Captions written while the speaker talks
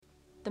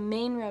The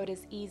main road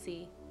is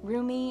easy,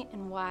 roomy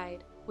and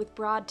wide, with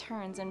broad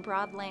turns and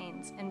broad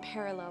lanes and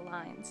parallel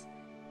lines.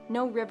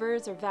 No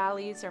rivers or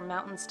valleys or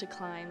mountains to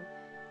climb,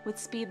 with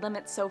speed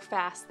limits so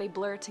fast they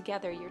blur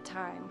together your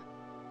time.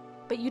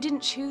 But you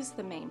didn't choose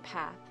the main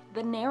path.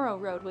 The narrow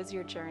road was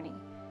your journey.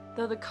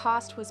 Though the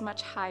cost was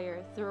much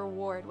higher, the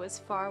reward was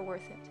far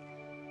worth it.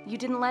 You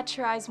didn't let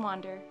your eyes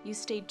wander. You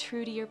stayed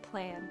true to your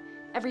plan.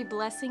 Every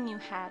blessing you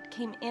had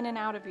came in and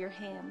out of your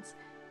hands.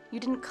 You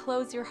didn't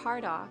close your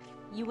heart off.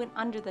 You went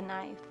under the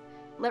knife,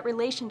 let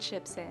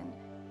relationships in,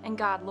 and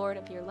God Lord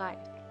of your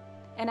life.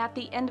 And at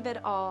the end of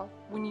it all,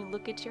 when you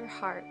look at your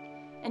heart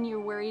and your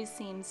worries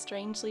seem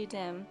strangely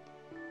dim,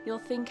 you'll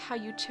think how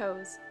you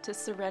chose to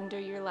surrender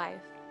your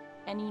life,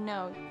 and you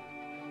know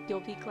you'll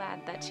be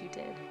glad that you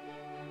did.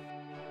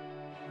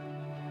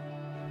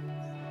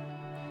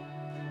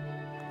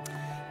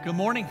 Good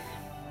morning.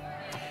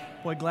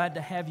 Boy, glad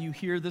to have you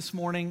here this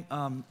morning.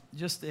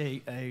 Just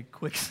a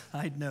quick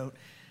side note.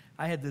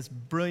 I had this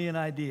brilliant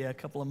idea a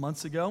couple of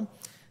months ago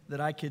that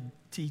I could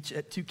teach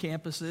at two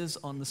campuses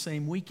on the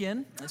same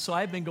weekend. And so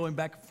I've been going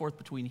back and forth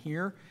between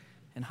here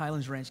and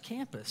Highlands Ranch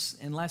campus.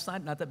 And last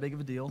night, not that big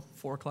of a deal,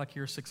 4 o'clock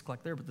here, 6 o'clock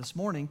there. But this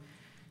morning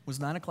was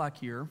 9 o'clock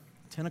here,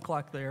 10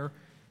 o'clock there,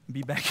 and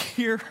be back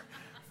here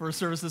for a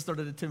service that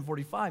started at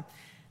 10:45.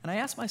 And I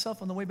asked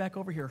myself on the way back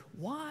over here,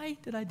 why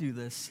did I do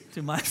this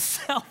to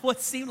myself? What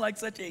seemed like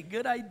such a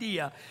good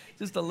idea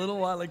just a little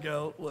while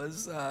ago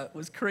was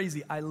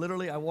crazy. I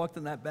walked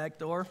in that back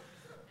door,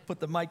 put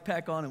the mic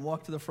pack on, and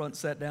walked to the front,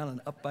 sat down,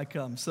 and up I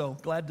come. So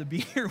glad to be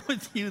here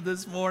with you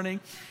this morning.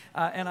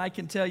 And I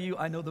can tell you,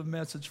 I know the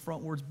message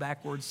frontwards,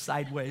 backwards,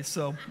 sideways,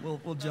 so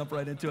we'll jump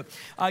right into it.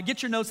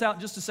 Get your notes out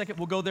in just a second.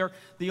 We'll go there.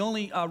 The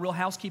only real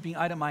housekeeping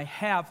item I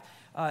have,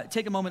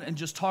 take a moment and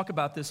just talk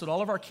about this. At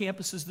all of our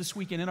campuses this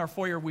weekend in our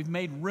foyer, we've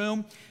made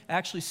room,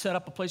 actually set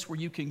up a place where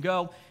you can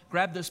go,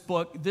 grab this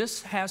book.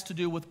 This has to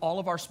do with all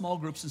of our small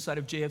groups inside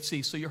of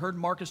JFC. So you heard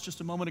Marcus just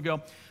a moment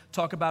ago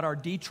talk about our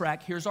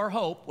D-Track. Here's our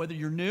hope. Whether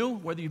you're new,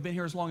 whether you've been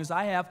here as long as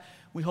I have,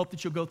 we hope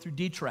that you'll go through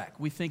D-Track.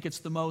 We think it's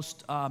the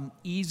most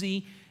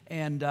easy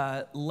and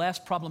less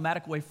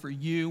problematic way for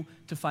you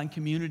to find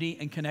community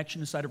and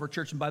connection inside of our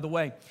church. And by the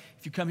way,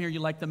 if you come here, you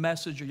like the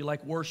message, or you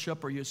like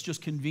worship, or it's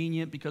just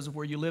convenient because of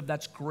where you live,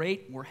 that's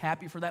great. We're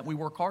happy for that, and we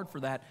work hard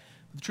for that.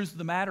 But the truth of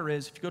the matter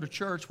is, if you go to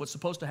church, what's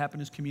supposed to happen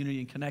is community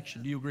and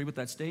connection. Do you agree with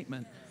that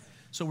statement?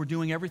 So we're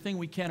doing everything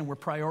we can, and we're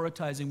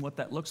prioritizing what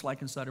that looks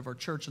like inside of our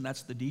church, and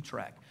that's the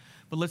D-Track.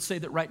 But let's say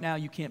that right now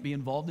you can't be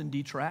involved in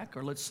D-Track,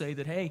 or let's say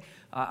that, hey,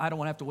 I don't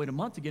want to have to wait a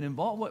month to get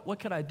involved. What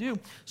could I do?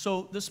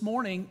 So this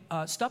morning,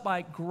 stop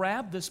by,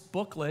 grab this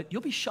booklet.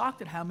 You'll be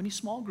shocked at how many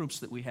small groups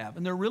that we have.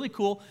 And they're really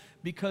cool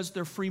because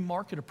they're free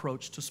market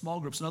approach to small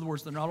groups. In other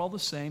words, they're not all the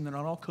same. They're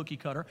not all cookie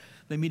cutter.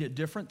 They meet at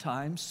different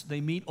times.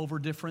 They meet over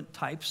different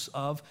types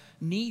of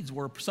needs,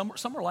 where some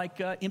are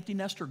like empty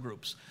nester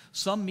groups.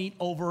 Some meet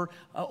over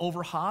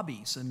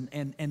hobbies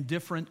and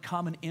different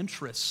common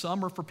interests.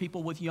 Some are for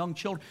people with young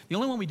children. The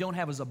only one we don't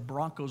have is a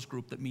Broncos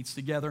group that meets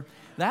together.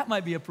 That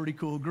might be a pretty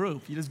cool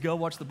group. You just go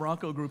watch the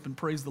Bronco group and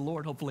praise the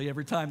Lord, hopefully,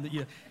 every time that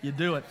you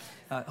do it.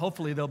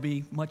 Hopefully, there'll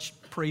be much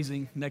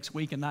praising next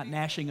week and not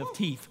gnashing of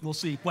teeth. We'll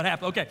see what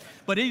happens. Okay,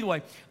 but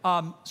anyway,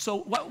 so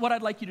what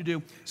I'd like you to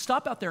do,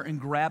 stop out there and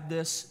grab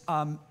this.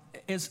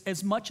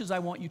 As much as I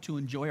want you to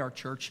enjoy our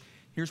church,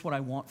 here's what I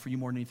want for you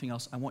more than anything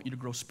else. I want you to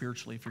grow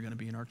spiritually if you're going to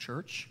be in our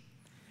church,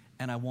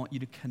 and I want you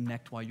to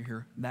connect while you're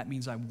here. That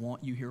means I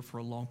want you here for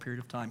a long period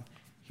of time.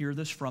 Hear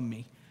this from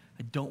me.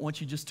 I don't want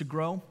you just to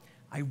grow.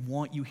 I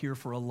want you here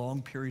for a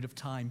long period of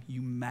time.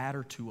 You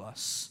matter to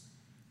us,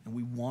 and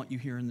we want you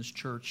here in this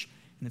church.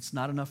 And it's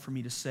not enough for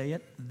me to say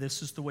it.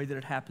 This is the way that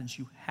it happens.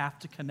 You have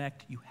to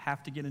connect. You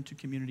have to get into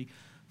community.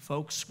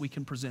 Folks, we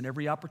can present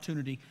every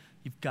opportunity.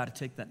 You've got to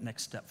take that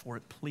next step for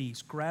it.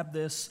 Please grab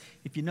this.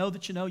 If you know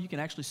that you know, you can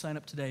actually sign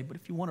up today. But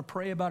if you want to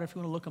pray about it, if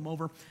you want to look them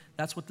over,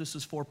 that's what this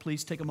is for.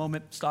 Please take a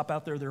moment, stop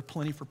out there. There are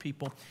plenty for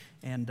people.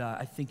 And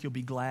I think you'll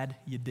be glad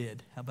you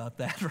did. How about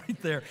that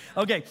right there?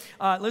 Okay,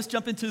 let's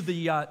jump into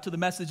the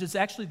message. It's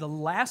actually the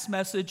last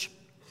message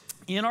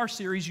in our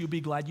series, You'll Be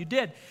Glad You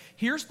Did.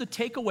 Here's the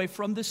takeaway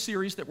from this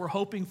series that we're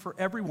hoping for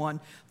everyone.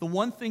 The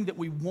one thing that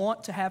we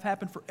want to have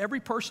happen for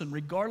every person,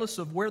 regardless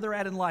of where they're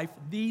at in life,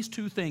 these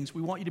two things.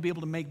 We want you to be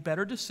able to make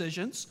better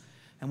decisions,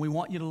 and we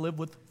want you to live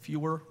with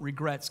fewer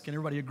regrets. Can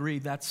everybody agree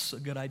that's a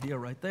good idea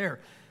right there?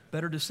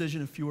 Better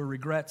decision and fewer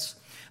regrets.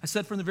 I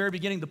said from the very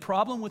beginning, the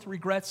problem with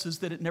regrets is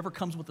that it never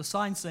comes with a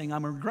sign saying,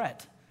 I'm a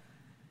regret.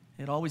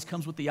 It always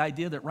comes with the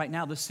idea that right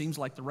now this seems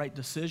like the right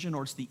decision,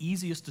 or it's the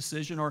easiest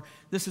decision, or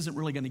this isn't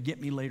really going to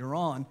get me later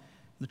on. And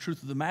the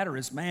truth of the matter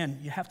is, man,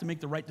 you have to make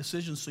the right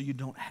decisions so you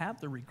don't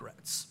have the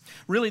regrets.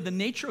 Really, the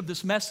nature of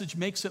this message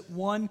makes it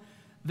one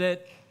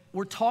that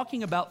we're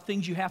talking about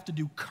things you have to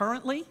do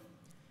currently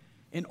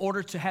in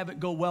order to have it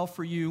go well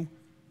for you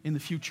in the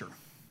future.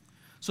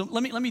 So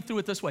let me throw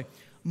it this way.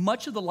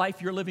 Much of the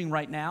life you're living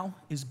right now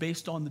is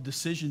based on the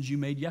decisions you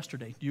made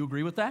yesterday. Do you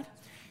agree with that?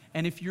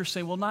 And if you're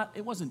saying, well,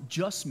 it wasn't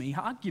just me,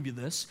 I'll give you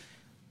this.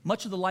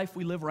 Much of the life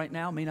we live right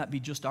now may not be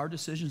just our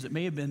decisions. It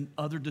may have been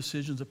other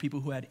decisions of people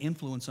who had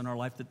influence in our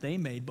life that they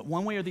made. But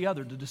one way or the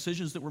other, the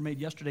decisions that were made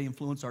yesterday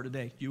influence our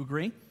today. Do you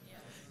agree? Yes.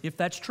 If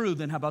that's true,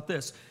 then how about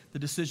this? The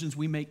decisions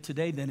we make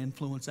today then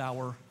influence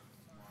our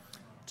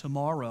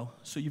tomorrow.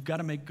 So you've got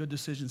to make good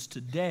decisions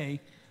today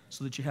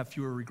so that you have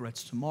fewer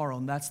regrets tomorrow.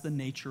 And that's the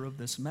nature of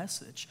this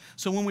message.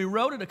 So when we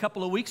wrote it a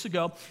couple of weeks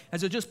ago,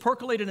 as it just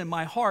percolated in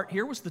my heart,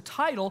 here was the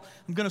title.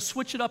 I'm going to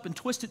switch it up and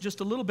twist it just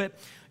a little bit.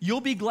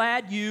 You'll be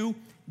glad you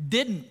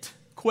didn't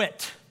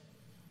quit.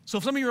 So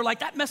if some of you are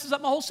like, that messes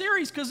up my whole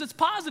series because it's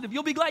positive.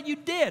 You'll be glad you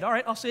did. All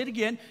right, I'll say it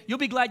again. You'll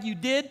be glad you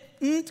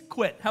didn't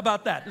quit. How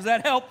about that? Does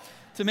that help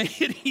to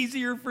make it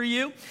easier for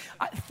you?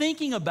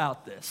 Thinking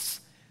about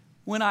this,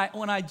 when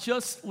I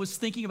just was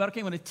thinking about, okay,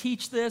 I'm going to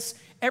teach this.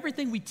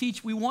 Everything we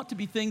teach, we want to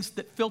be things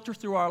that filter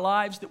through our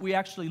lives, that we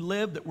actually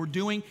live, that we're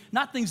doing,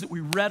 not things that we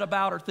read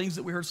about or things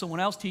that we heard someone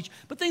else teach,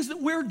 but things that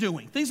we're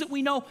doing, things that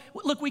we know.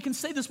 Look, we can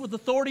say this with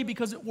authority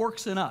because it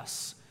works in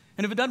us.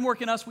 And if it doesn't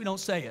work in us, we don't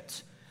say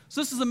it.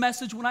 So this is a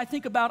message. When I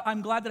think about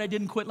I'm glad that I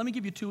didn't quit, let me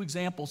give you two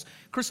examples.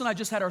 Chris and I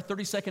just had our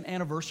 32nd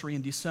anniversary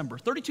in December.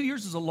 32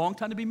 years is a long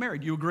time to be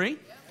married. You agree?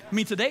 I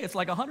mean, today it's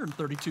like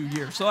 132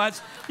 years. So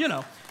that's,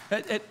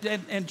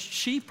 and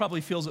she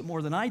probably feels it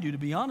more than I do, to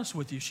be honest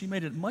with you. She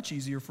made it much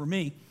easier for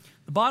me.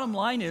 The bottom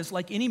line is,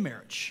 like any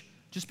marriage,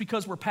 just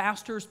because we're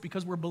pastors,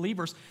 because we're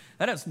believers,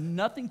 that has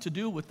nothing to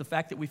do with the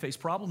fact that we face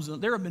problems.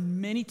 There have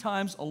been many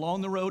times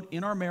along the road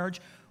in our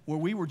marriage where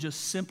we were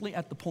just simply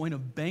at the point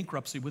of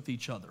bankruptcy with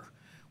each other,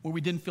 where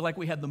we didn't feel like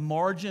we had the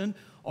margin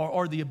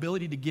or the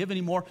ability to give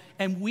anymore.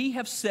 And we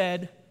have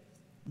said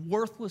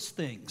worthless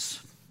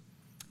things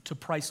to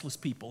priceless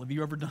people. Have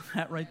you ever done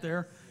that right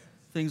there?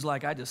 Things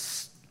like, I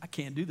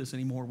can't do this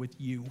anymore with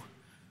you.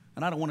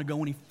 And I don't want to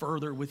go any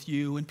further with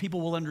you. And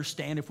people will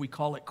understand if we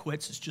call it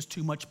quits. It's just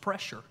too much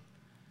pressure.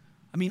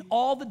 I mean,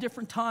 all the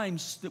different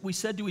times that we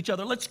said to each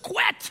other, let's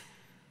quit.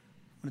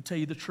 I'm going to tell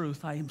you the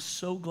truth. I am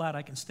so glad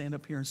I can stand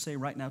up here and say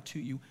right now to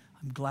you,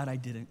 I'm glad I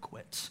didn't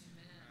quit.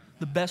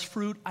 The best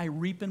fruit I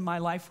reap in my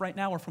life right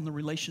now are from the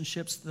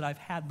relationships that I've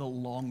had the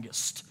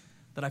longest,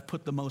 that I've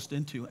put the most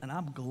into, and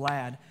I'm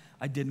glad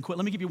I didn't quit.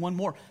 Let me give you one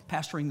more.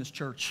 Pastoring this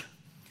church,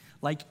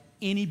 like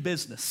any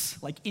business,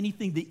 like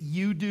anything that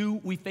you do,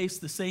 we face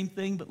the same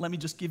thing, but let me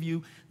just give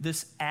you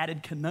this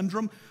added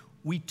conundrum.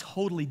 We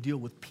totally deal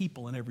with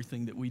people in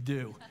everything that we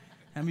do.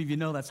 How many of you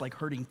know that's like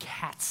herding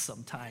cats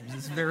sometimes?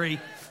 It's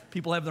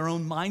people have their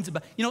own minds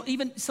about,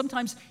 even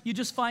sometimes you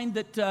just find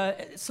that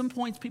at some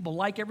points people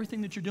like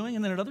everything that you're doing,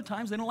 and then at other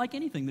times they don't like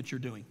anything that you're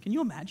doing. Can you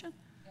imagine?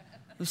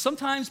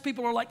 Sometimes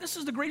people are like, this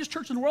is the greatest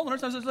church in the world, and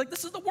other times it's like,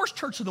 this is the worst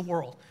church in the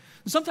world.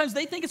 And sometimes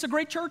they think it's a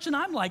great church, and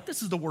I'm like,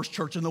 this is the worst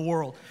church in the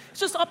world.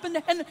 It's just up and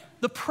down. And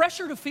the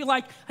pressure to feel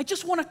like, I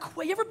just want to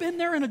quit. You ever been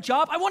there in a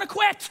job? I want to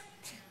quit.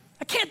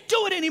 I can't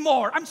do it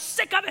anymore. I'm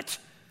sick of it.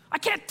 I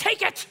can't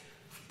take it.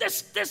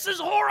 This is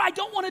horror. I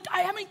don't want to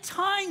die. How many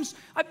times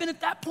I've been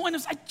at that point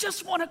of, I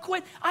just want to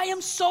quit. I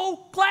am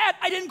so glad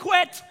I didn't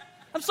quit.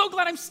 I'm so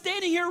glad I'm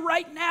standing here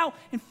right now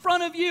in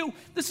front of you.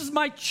 This is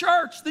my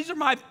church. These are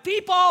my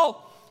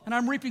people. And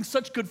I'm reaping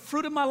such good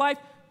fruit in my life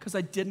because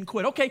I didn't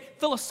quit. Okay,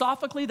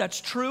 philosophically, that's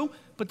true,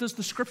 but does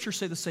the scripture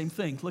say the same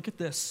thing? Look at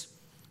this.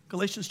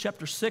 Galatians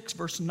chapter 6,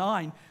 verse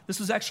 9. This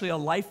is actually a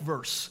life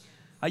verse.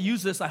 I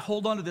use this, I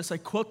hold on to this, I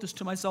quote this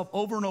to myself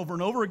over and over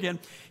and over again.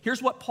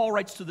 Here's what Paul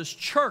writes to this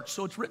church.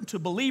 So it's written to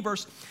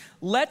believers.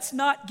 Let's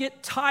not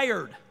get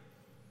tired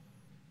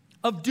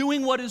of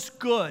doing what is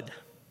good.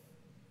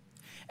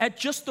 At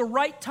just the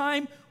right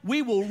time,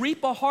 we will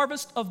reap a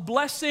harvest of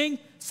blessing.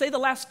 Say the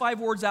last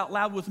 5 words out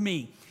loud with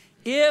me.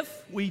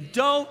 If we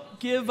don't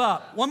give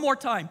up. One more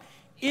time.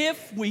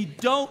 If we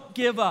don't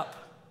give up.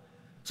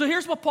 So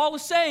here's what Paul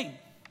is saying.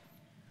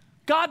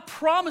 God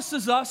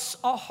promises us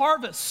a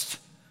harvest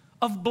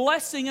of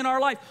blessing in our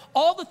life.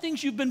 All the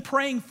things you've been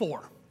praying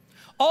for,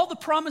 all the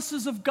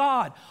promises of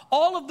God,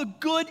 all of the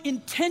good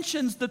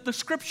intentions that the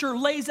scripture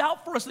lays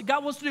out for us that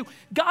God wants to do.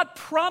 God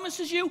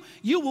promises you,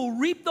 you will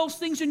reap those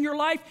things in your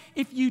life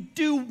if you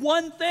do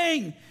one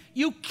thing.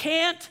 You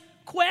can't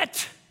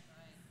quit.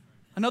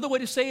 Another way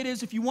to say it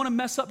is, if you want to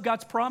mess up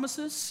God's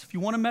promises, if you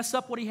want to mess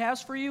up what he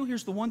has for you,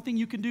 here's the one thing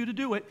you can do to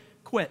do it: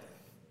 quit.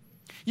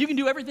 You can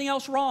do everything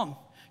else wrong.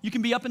 You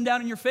can be up and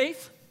down in your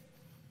faith.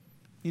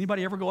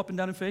 Anybody ever go up and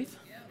down in faith?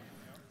 Yeah.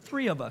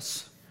 3 of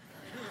us.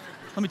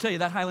 Let me tell you,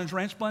 that Highlands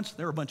Ranch bunch,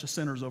 they're a bunch of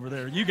sinners over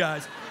there. You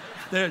guys,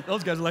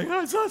 those guys are like,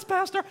 oh, it's us,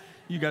 Pastor.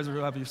 You guys are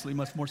obviously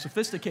much more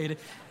sophisticated.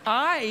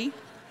 I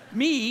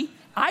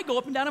go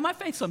up and down in my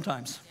faith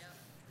sometimes.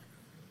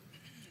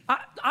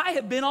 I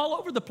have been all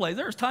over the place.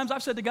 There's times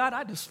I've said to God,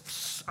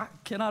 I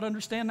cannot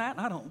understand that.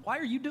 Why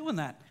are you doing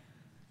that?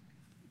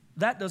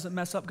 That doesn't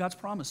mess up God's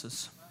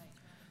promises.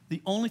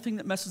 The only thing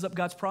that messes up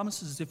God's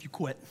promises is if you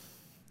quit.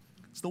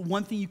 It's the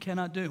one thing you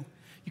cannot do.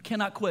 You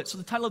cannot quit. So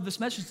the title of this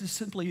message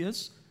simply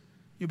is,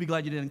 You'll Be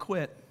Glad You Didn't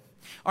Quit.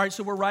 All right,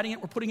 so we're writing it,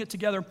 we're putting it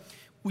together.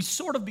 We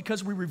sort of,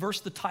 because we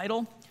reversed the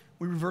title,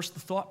 we reversed the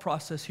thought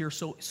process here.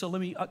 So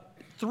let me,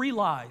 3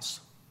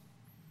 lies.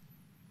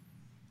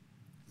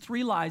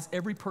 3 lies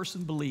every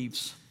person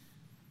believes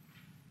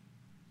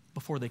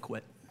before they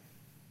quit.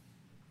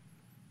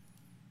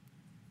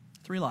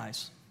 3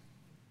 lies.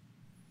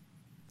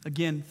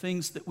 Again,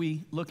 things that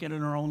we look at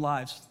in our own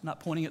lives, not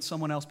pointing at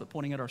someone else, but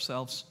pointing at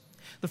ourselves.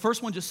 The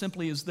first one just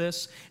simply is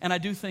this, and I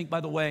do think,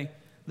 by the way,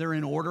 they're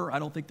in order. I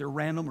don't think they're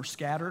random or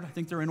scattered. I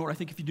think they're in order. I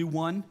think if you do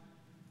 1,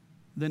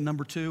 then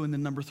number 2, and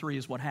then number 3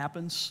 is what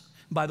happens.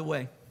 By the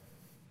way,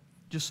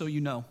 just so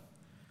you know,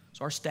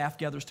 so our staff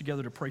gathers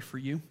together to pray for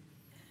you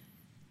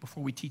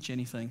before we teach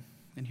anything.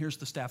 And here's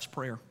the staff's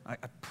prayer. I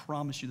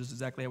promise you this is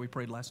exactly how we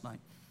prayed last night.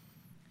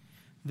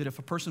 That if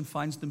a person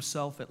finds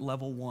themselves at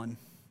level 1,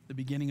 the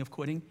beginning of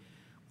quitting,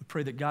 we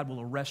pray that God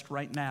will arrest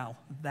right now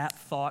that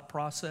thought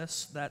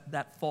process,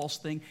 that false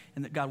thing,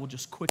 and that God will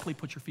just quickly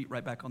put your feet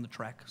right back on the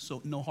track.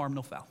 So no harm,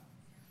 no foul.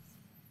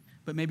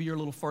 But maybe you're a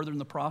little further in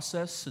the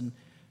process and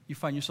you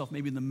find yourself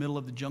maybe in the middle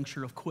of the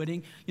juncture of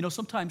quitting. You know,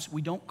 sometimes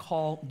we don't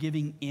call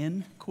giving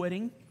in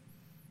quitting,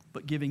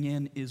 but giving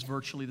in is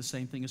virtually the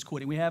same thing as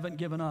quitting. We haven't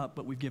given up,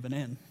 but we've given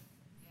in.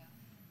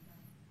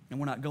 And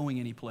we're not going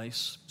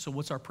anyplace. So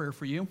what's our prayer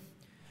for you?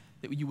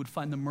 That you would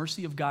find the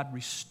mercy of God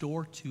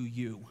restore to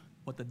you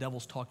what the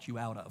devil's talked you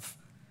out of.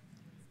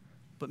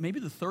 But maybe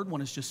the third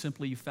one is just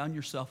simply you found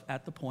yourself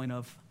at the point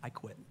of, I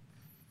quit.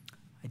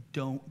 I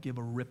don't give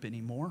a rip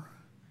anymore.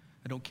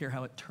 I don't care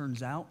how it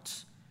turns out.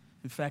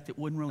 In fact, it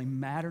wouldn't really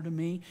matter to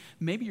me.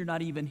 Maybe you're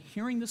not even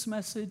hearing this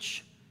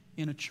message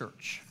in a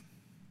church.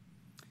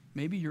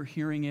 Maybe you're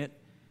hearing it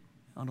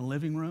on a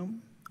living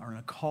room or in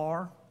a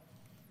car.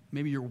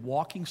 Maybe you're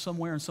walking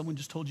somewhere and someone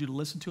just told you to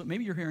listen to it.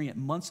 Maybe you're hearing it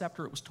months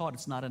after it was taught.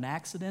 It's not an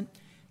accident.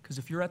 Because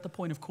if you're at the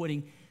point of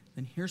quitting,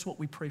 then here's what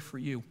we pray for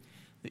you.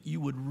 That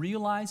you would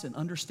realize and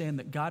understand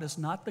that God is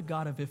not the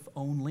God of if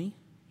only.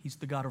 He's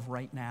the God of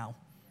right now.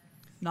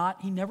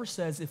 He never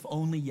says if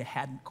only you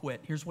hadn't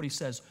quit. Here's what he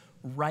says.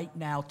 Right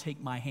now,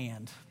 take my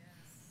hand.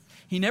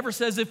 He never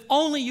says if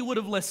only you would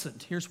have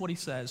listened. Here's what he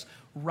says.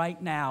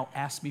 Right now,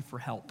 ask me for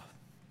help.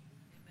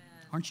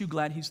 Aren't you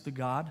glad he's the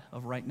God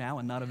of right now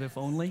and not of if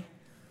only?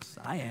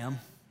 I am.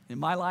 In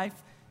my life,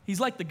 he's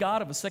like the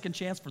God of a second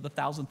chance for the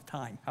 1,000th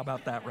time. How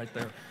about that right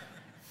there?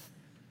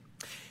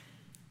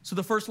 So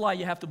the first lie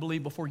you have to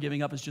believe before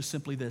giving up is just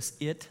simply this.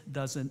 It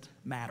doesn't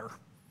matter.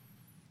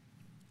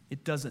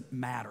 It doesn't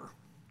matter.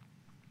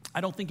 I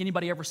don't think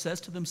anybody ever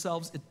says to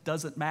themselves, it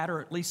doesn't matter.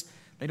 At least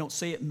they don't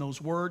say it in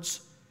those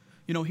words.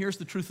 You know, here's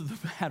the truth of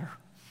the matter.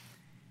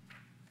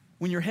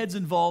 When your head's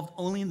involved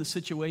only in the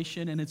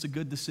situation and it's a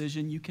good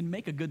decision, you can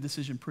make a good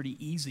decision pretty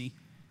easy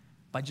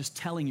by just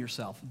telling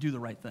yourself, do the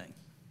right thing.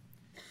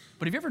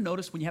 But have you ever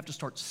noticed when you have to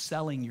start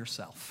selling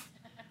yourself?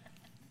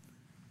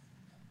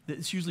 That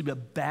it's usually a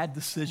bad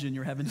decision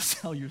you're having to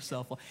sell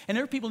yourself. And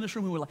there are people in this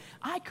room who are like,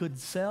 I could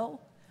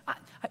sell.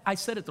 I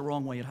said it the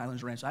wrong way at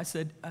Highlands Ranch. I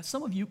said,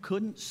 some of you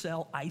couldn't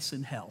sell ice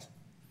in hell.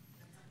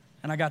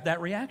 And I got that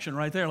reaction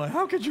right there, like,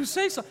 how could you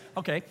say so?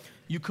 Okay,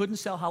 you couldn't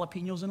sell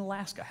jalapenos in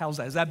Alaska. How's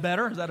that? Is that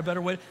better? Is that a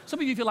better way? Some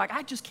of you feel like,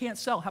 I just can't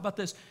sell. How about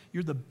this?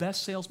 You're the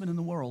best salesman in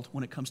the world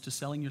when it comes to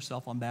selling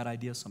yourself on bad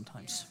ideas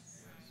sometimes.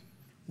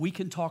 We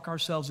can talk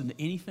ourselves into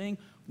anything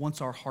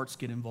once our hearts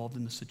get involved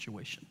in the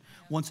situation.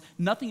 Once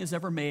nothing is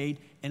ever made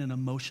in an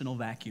emotional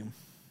vacuum.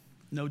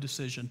 No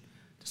decision.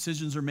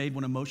 Decisions are made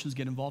when emotions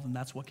get involved, and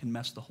that's what can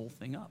mess the whole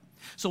thing up.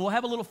 So we'll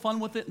have a little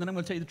fun with it, and then I'm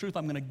going to tell you the truth.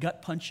 I'm going to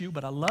gut punch you,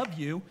 but I love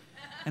you,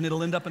 and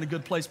it'll end up in a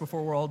good place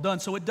before we're all done.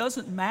 So it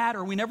doesn't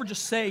matter. We never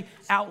just say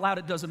out loud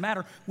it doesn't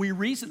matter. We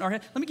reason in our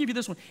head. Let me give you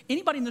this one.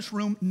 Anybody in this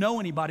room know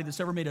anybody that's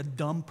ever made a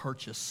dumb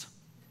purchase?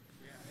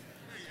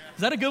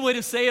 Is that a good way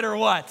to say it or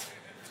what?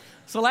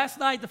 So last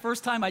night, the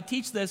first time I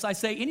teach this, I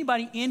say,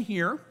 anybody in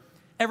here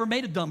ever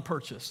made a dumb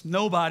purchase?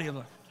 Nobody.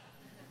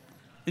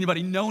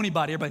 Anybody know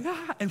anybody? Everybody,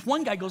 And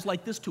one guy goes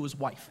like this to his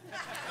wife,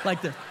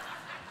 like this.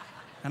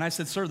 And I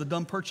said, sir, the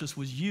dumb purchase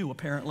was you,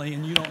 apparently,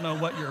 and you don't know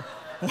what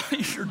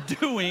you're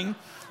doing.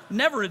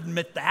 Never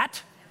admit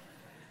that.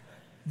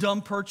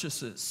 Dumb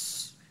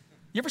purchases.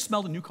 You ever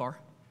smelled a new car?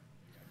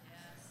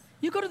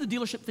 You go to the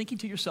dealership thinking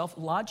to yourself,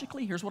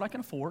 logically, here's what I can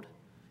afford.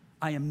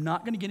 I am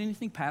not going to get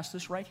anything past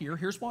this right here.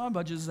 Here's why my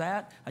budget is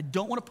at. I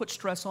don't want to put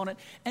stress on it.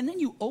 And then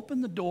you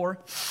open the door.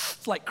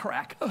 It's like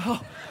crack.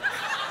 Oh.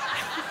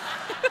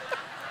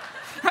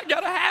 I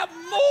got to have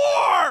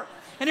more.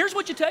 And here's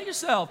what you tell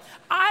yourself.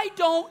 I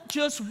don't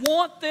just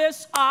want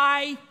this,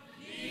 I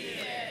need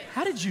it.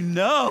 How did you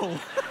know?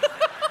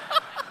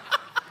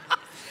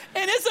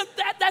 And isn't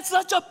that's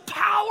such a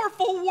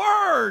powerful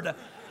word?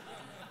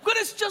 But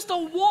it's just a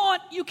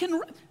want. You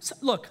can,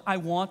 look, I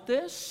want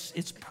this.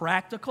 It's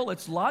practical.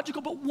 It's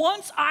logical. But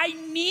once I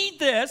need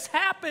this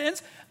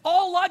happens,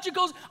 all logic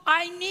goes,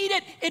 I need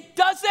it. It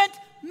doesn't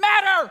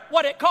matter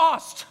what it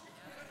costs.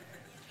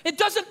 It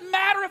doesn't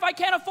matter if I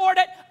can't afford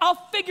it. I'll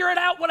figure it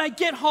out when I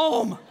get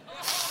home.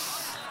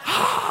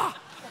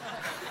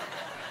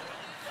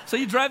 So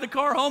you drive the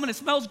car home and it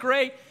smells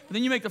great. But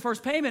then you make the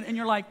first payment and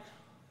you're like,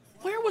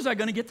 where was I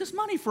going to get this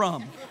money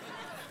from?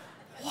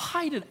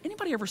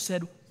 Anybody ever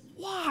said,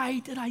 why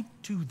did I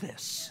do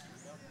this?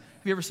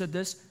 Have you ever said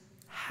this?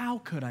 How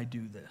could I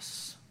do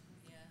this?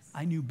 Yes.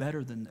 I knew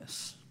better than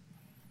this.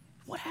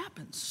 What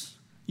happens?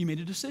 You made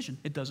a decision.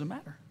 It doesn't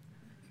matter.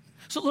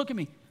 So look at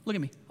me. I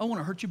don't want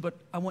to hurt you, but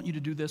I want you to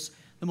do this.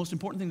 The most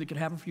important thing that could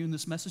happen for you in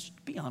this message,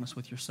 be honest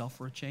with yourself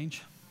for a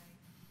change.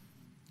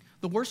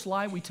 The worst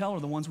lie we tell are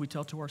the ones we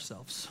tell to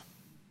ourselves.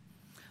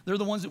 They're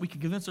the ones that we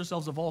can convince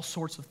ourselves of all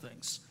sorts of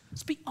things.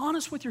 Just be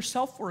honest with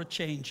yourself for a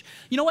change.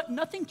 You know what?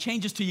 Nothing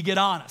changes till you get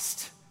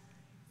honest.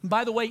 And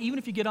by the way, even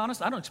if you get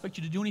honest, I don't expect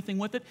you to do anything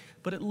with it,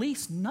 but at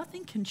least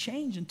nothing can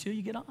change until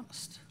you get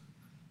honest.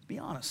 Be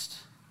honest.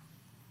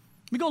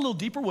 Let me go a little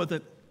deeper with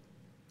it.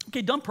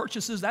 Okay, dumb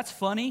purchases, that's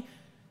funny.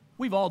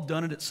 We've all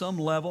done it at some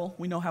level.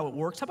 We know how it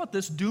works. How about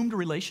this? Doomed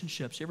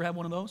relationships. You ever had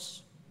one of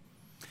those?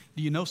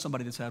 Do you know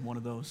somebody that's had one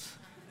of those?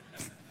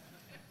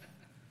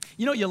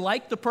 You know, you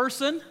like the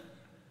person,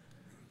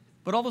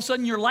 but all of a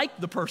sudden you're like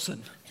the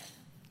person.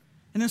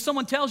 And then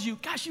someone tells you,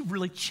 gosh, you've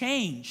really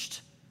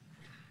changed.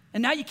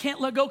 And now you can't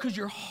let go because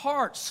your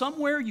heart,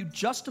 somewhere you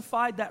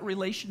justified that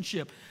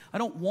relationship. I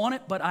don't want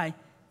it, but I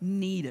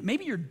need it.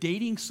 Maybe you're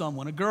dating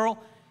someone, a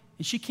girl,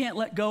 and she can't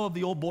let go of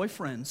the old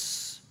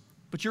boyfriends,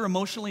 but you're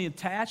emotionally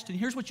attached. And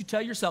here's what you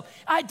tell yourself.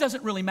 It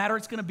doesn't really matter.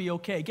 It's going to be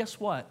okay. Guess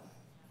what?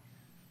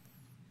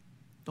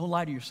 Don't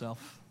lie to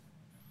yourself.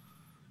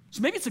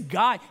 So maybe it's a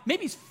guy.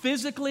 Maybe he's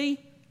physically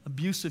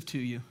abusive to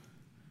you,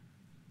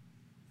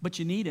 but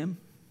you need him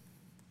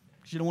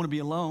because you don't want to be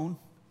alone.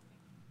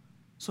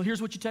 So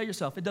here's what you tell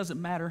yourself. It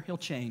doesn't matter. He'll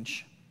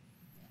change.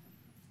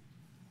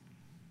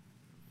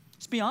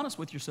 Just be honest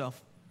with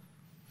yourself.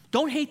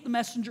 Don't hate the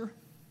messenger.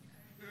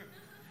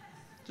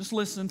 Just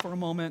listen for a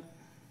moment.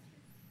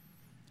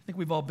 I think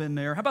we've all been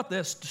there. How about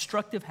this?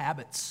 Destructive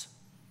habits.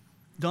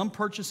 Dumb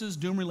purchases,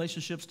 doomed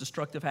relationships,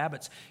 destructive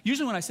habits.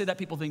 Usually when I say that,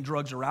 people think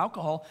drugs or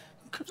alcohol.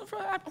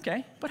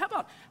 Okay, but how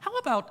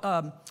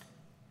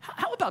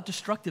about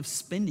destructive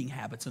spending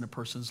habits in a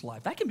person's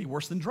life? That can be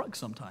worse than drugs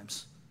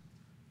sometimes.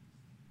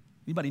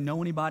 Anybody know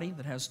anybody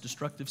that has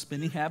destructive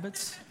spending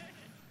habits?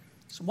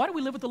 So why do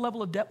we live with the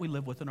level of debt we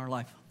live with in our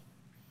life?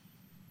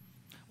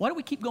 Why do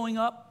we keep going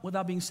up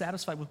without being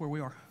satisfied with where we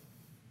are?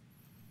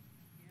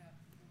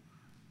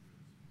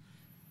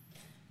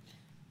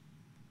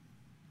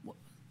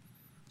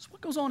 So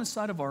what goes on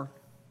inside of our...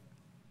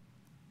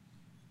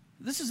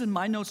 This is in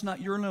my notes, not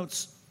your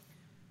notes.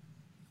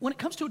 When it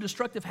comes to a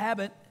destructive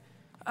habit,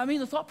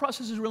 the thought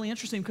process is really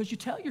interesting because you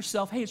tell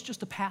yourself, hey, it's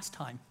just a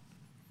pastime.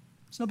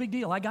 It's no big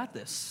deal. I got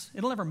this.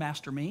 It'll never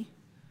master me.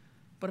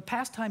 But a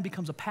pastime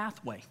becomes a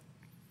pathway.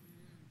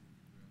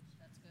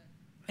 That's good.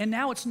 And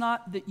now it's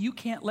not that you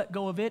can't let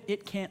go of it.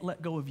 It can't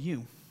let go of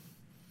you.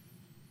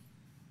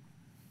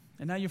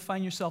 And now you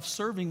find yourself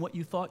serving what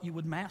you thought you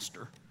would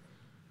master.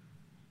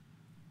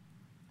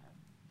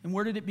 And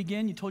where did it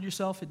begin? You told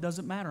yourself, it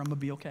doesn't matter. I'm going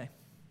to be okay.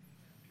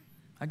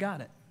 I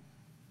got it.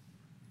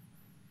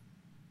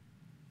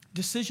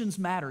 Decisions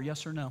matter,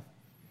 yes or no?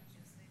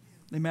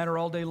 They matter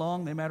all day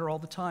long. They matter all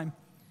the time.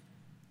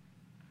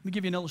 Let me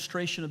give you an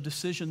illustration of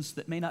decisions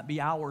that may not be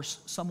ours,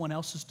 someone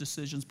else's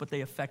decisions, but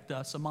they affect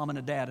us, a mom and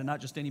a dad, and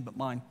not just any but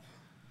mine.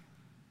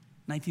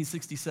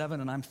 1967,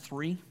 and I'm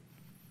 3.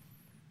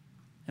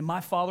 And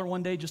my father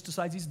one day just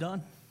decides he's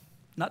done.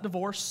 Not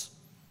divorce,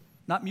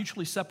 not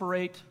mutually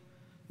separate,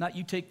 not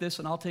you take this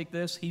and I'll take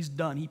this. He's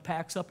done. He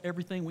packs up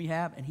everything we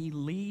have, and he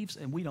leaves,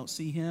 and we don't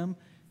see him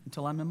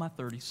until I'm in my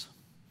 30s.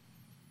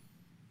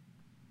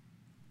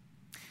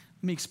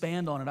 Let me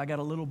expand on it. I got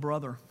a little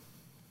brother.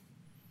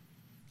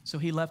 So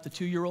he left a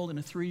 2-year-old and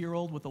a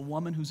 3-year-old with a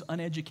woman who's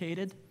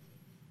uneducated,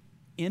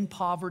 in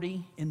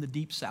poverty, in the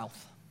deep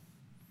South.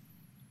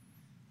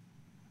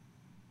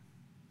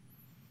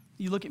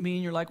 You look at me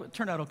and you're like, well, it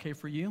turned out okay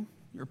for you.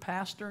 You're a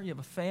pastor, you have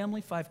a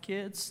family, 5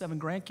 kids, 7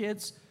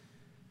 grandkids.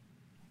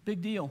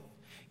 Big deal.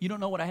 You don't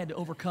know what I had to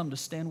overcome to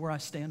stand where I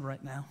stand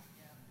right now.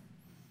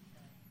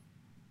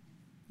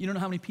 You don't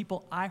know how many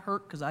people I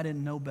hurt because I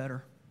didn't know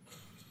better.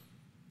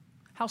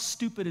 How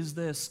stupid is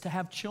this to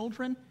have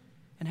children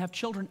and have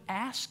children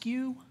ask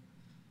you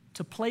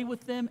to play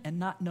with them and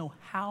not know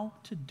how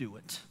to do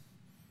it?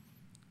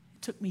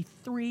 It took me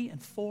 3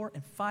 and 4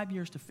 and 5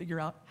 years to figure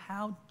out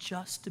how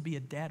just to be a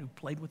dad who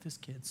played with his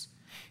kids.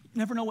 You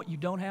never know what you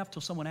don't have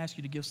till someone asks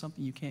you to give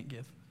something you can't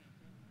give.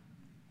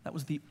 That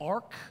was the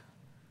arc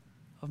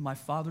of my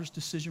father's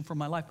decision for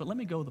my life. But let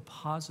me go the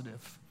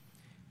positive.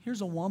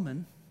 Here's a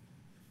woman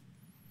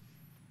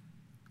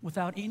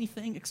without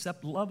anything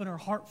except love in her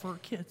heart for her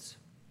kids,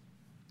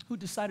 who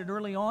decided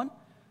early on,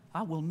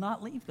 I will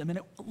not leave them. And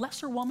a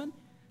lesser woman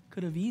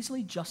could have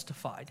easily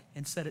justified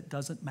and said it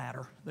doesn't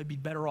matter. They'd be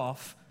better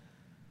off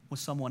with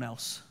someone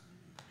else.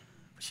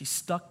 But she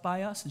stuck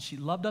by us and she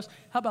loved us.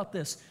 How about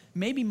this?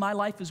 Maybe my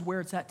life is where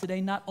it's at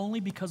today, not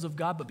only because of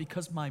God, but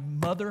because my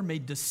mother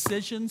made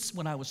decisions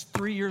when I was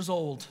 3 years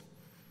old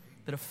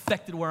that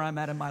affected where I'm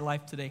at in my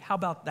life today. How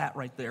about that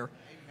right there?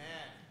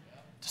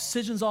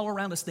 Decisions all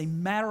around us, they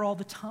matter all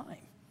the time.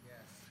 Yes.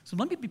 So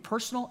let me be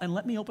personal and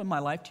let me open my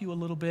life to you a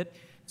little bit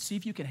and see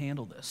if you can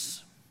handle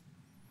this.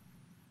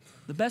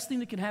 The best thing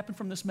that can happen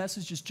from this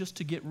message is just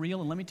to get real,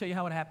 and let me tell you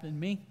how it happened in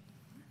me.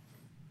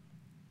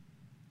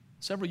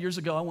 Several years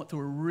ago, I went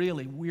through a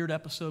really weird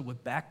episode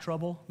with back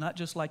trouble, not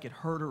just like it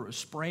hurt or was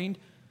sprained,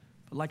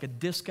 but like a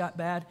disc got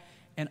bad,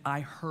 and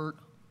I hurt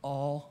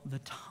all the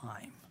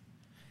time.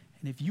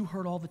 And if you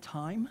hurt all the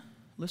time,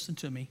 listen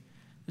to me,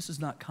 this is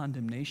not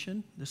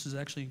condemnation, this is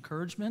actually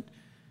encouragement.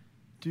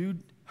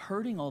 Dude,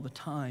 hurting all the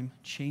time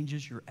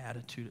changes your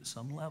attitude at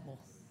some level.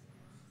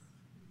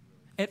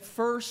 At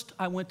first,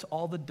 I went to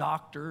all the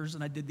doctors,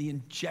 and I did the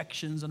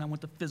injections, and I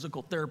went to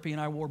physical therapy,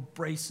 and I wore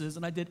braces,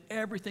 and I did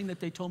everything that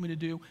they told me to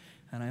do,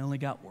 and I only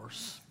got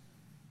worse.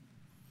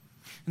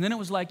 And then it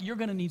was like, you're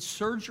going to need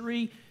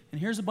surgery,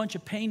 and here's a bunch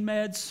of pain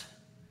meds.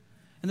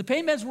 And the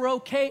pain meds were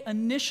okay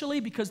initially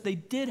because they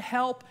did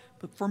help,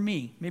 but for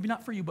me, maybe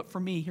not for you, but for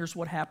me, here's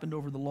what happened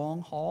over the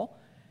long haul.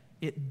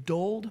 It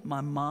dulled my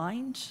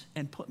mind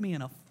and put me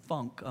in a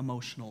funk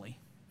emotionally.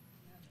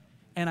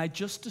 And I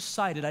just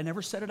decided, I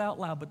never said it out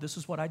loud, but this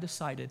is what I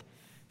decided.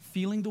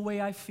 Feeling the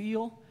way I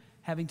feel,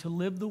 having to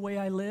live the way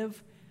I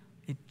live,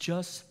 it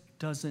just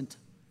doesn't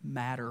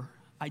matter.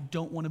 I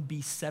don't want to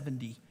be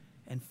 70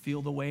 and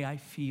feel the way I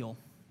feel.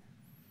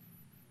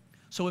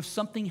 So if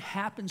something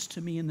happens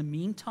to me in the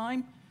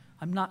meantime,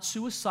 I'm not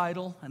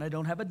suicidal and I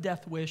don't have a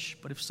death wish,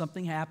 but if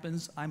something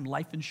happens, I'm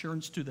life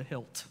insurance to the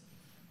hilt.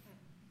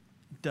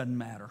 Doesn't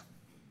matter.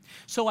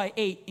 So I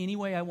ate any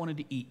way I wanted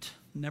to eat.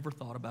 Never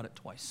thought about it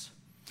twice.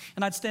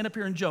 And I'd stand up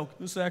here and joke,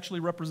 this actually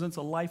represents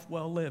a life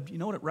well lived. You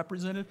know what it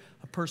represented?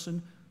 A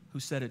person who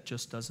said it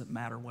just doesn't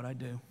matter what I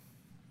do.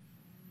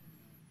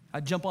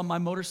 I'd jump on my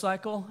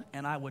motorcycle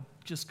and I would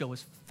just go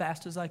as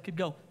fast as I could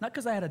go. Not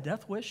because I had a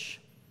death wish,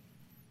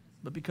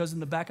 but because in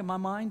the back of my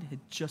mind, it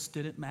just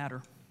didn't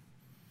matter.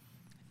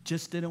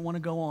 Just didn't want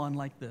to go on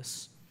like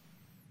this.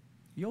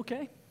 You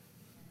okay?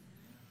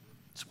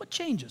 So what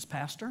changes,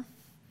 Pastor?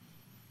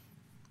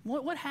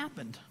 What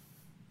happened?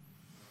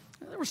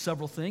 There were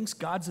several things.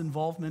 God's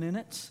involvement in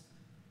it.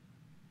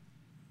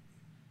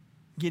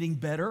 Getting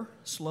better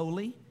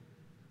slowly.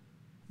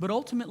 But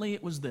ultimately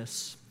it was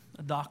this,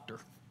 a doctor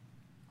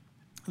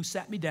who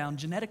sat me down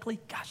genetically.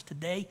 Gosh,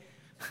 today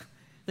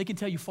they can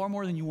tell you far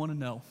more than you want to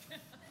know.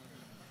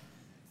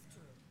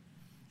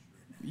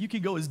 You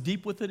can go as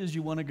deep with it as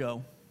you want to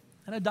go.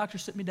 And a doctor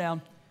sit me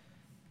down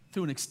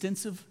through an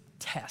extensive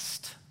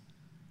test.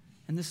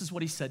 And this is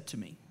what he said to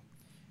me.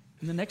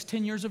 In the next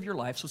 10 years of your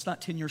life, so it's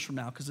not 10 years from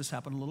now because this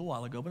happened a little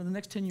while ago, but in the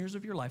next 10 years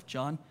of your life,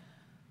 John,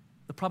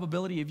 the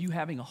probability of you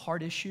having a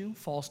heart issue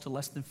falls to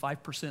less than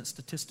 5%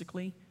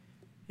 statistically.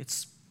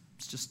 It's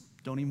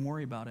just, don't even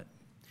worry about it.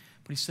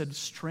 But he said,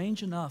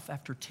 strange enough,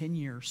 after 10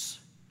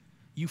 years,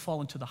 you fall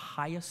into the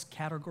highest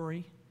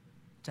category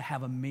to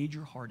have a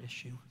major heart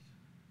issue.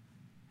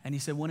 And he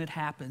said, when it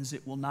happens,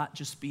 it will not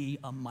just be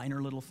a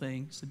minor little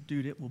thing. He said,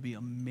 dude, it will be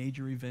a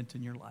major event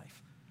in your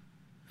life.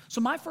 So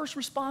my first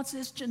response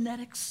is,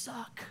 genetics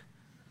suck.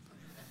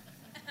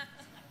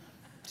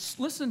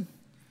 Listen,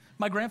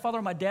 my grandfather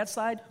on my dad's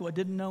side, who I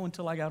didn't know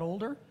until I got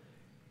older,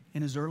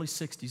 in his early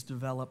 60s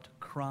developed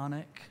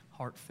chronic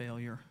heart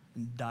failure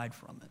and died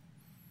from it.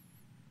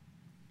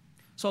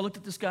 So I looked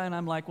at this guy and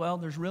I'm like, well,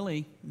 there's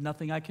really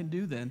nothing I can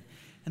do then.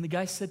 And the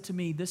guy said to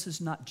me, this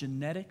is not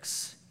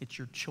genetics, it's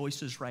your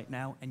choices right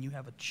now, and you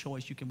have a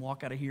choice. You can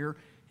walk out of here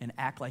and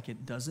act like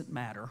it doesn't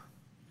matter,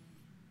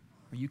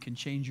 or you can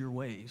change your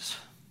ways.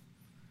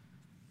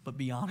 But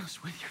be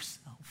honest with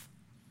yourself.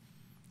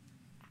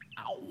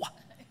 Ow. I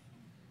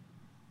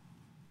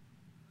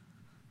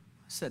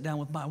sat down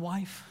with my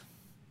wife.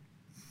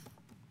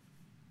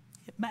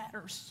 It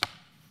matters.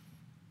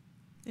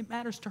 It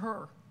matters to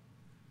her.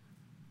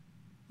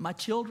 My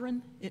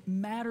children, it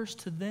matters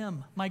to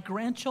them. My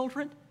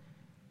grandchildren,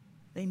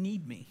 they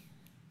need me.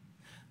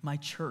 My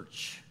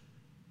church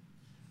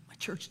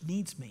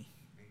needs me.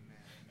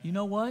 You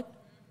know what?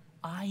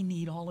 I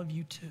need all of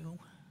you too.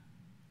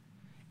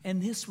 And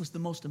this was the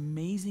most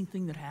amazing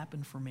thing that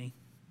happened for me.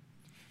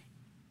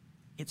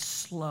 It's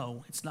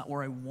slow. It's not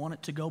where I want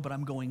it to go, but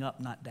I'm going up,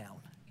 not down.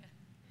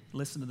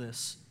 Listen to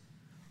this.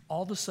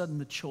 All of a sudden,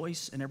 the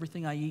choice and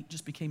everything I eat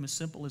just became as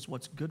simple as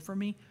what's good for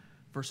me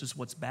versus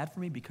what's bad for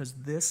me, because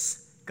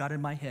this got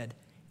in my head.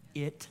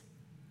 It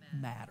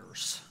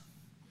matters.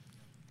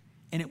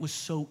 And it was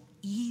so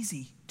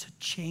easy to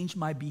change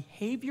my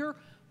behavior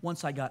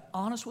once I got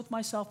honest with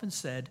myself and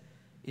said,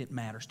 it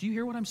matters. Do you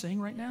hear what I'm saying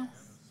right now?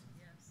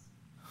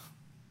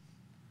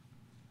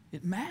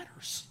 It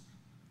matters.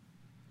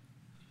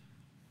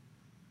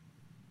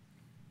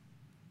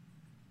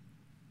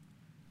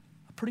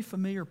 A pretty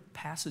familiar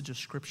passage of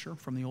scripture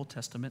from the Old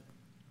Testament,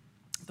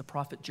 the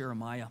prophet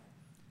Jeremiah.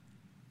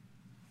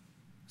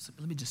 So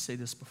let me just say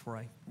this before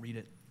I read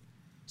it.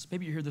 So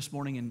maybe you're here this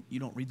morning and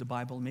you don't read the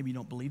Bible, maybe you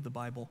don't believe the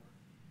Bible.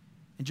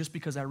 And just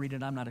because I read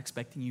it, I'm not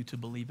expecting you to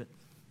believe it.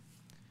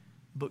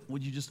 But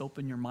would you just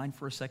open your mind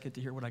for a second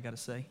to hear what I got to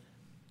say?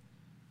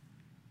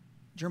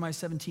 Jeremiah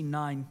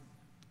 17:9.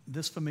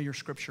 This familiar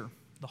scripture,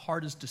 the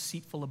heart is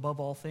deceitful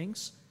above all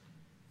things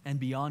and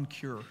beyond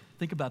cure.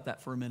 Think about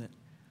that for a minute.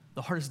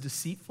 The heart is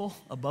deceitful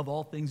above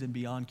all things and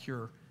beyond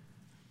cure.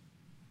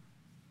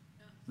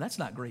 That's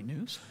not great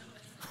news.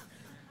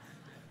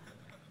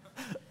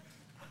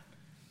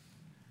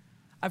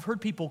 I've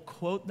heard people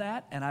quote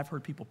that, and I've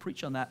heard people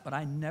preach on that, but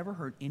I never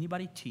heard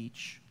anybody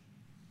teach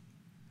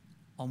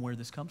on where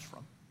this comes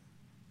from.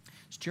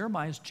 So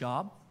Jeremiah's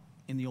job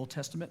in the Old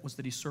Testament was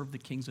that he served the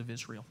kings of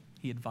Israel.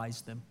 He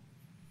advised them.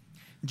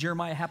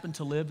 Jeremiah happened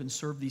to live and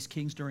serve these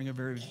kings during a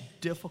very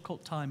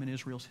difficult time in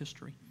Israel's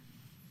history.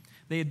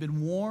 They had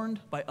been warned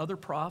by other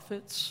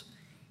prophets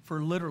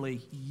for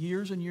literally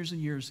years and years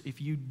and years, if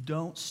you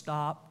don't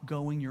stop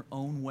going your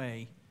own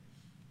way,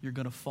 you're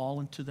going to fall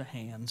into the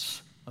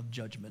hands of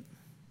judgment.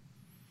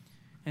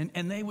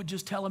 And they would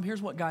just tell him,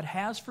 here's what God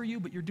has for you,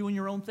 but you're doing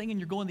your own thing and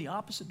you're going the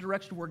opposite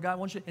direction where God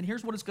wants you. And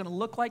here's what it's going to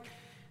look like.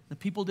 The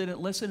people didn't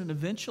listen, and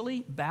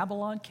eventually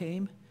Babylon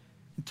came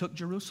and took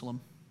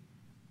Jerusalem.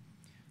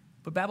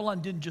 But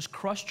Babylon didn't just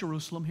crush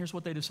Jerusalem. Here's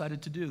what they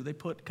decided to do. They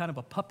put kind of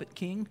a puppet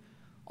king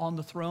on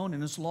the throne,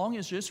 and as long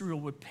as Israel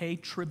would pay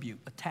tribute,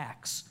 a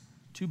tax,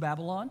 to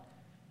Babylon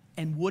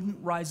and wouldn't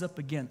rise up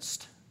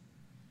against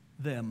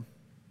them,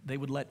 they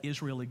would let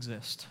Israel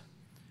exist.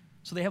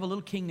 So they have a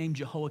little king named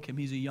Jehoiakim.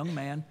 He's a young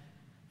man.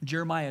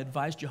 Jeremiah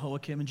advised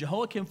Jehoiakim, and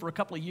Jehoiakim for a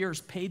couple of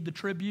years paid the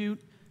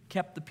tribute,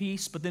 kept the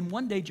peace, but then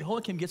one day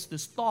Jehoiakim gets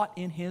this thought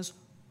in his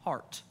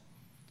heart.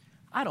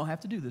 I don't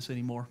have to do this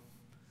anymore.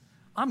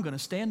 I'm going to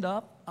stand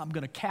up. I'm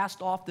going to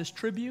cast off this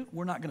tribute.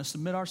 We're not going to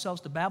submit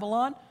ourselves to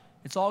Babylon.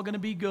 It's all going to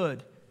be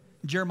good.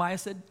 Jeremiah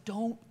said,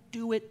 don't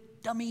do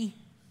it, dummy.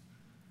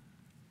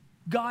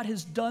 God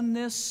has done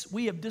this.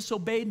 We have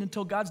disobeyed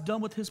until God's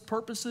done with his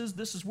purposes.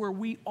 This is where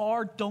we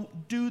are.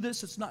 Don't do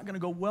this. It's not going to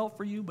go well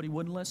for you, but he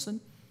wouldn't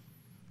listen.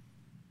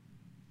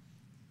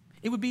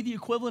 It would be the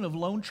equivalent of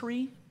Lone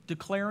Tree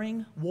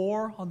declaring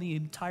war on the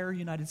entire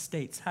United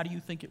States. How do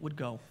you think it would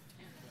go?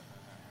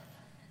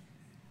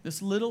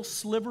 This little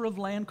sliver of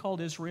land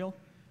called Israel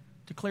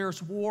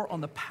declares war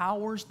on the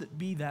powers that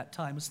be that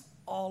time. It's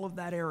all of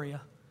that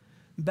area.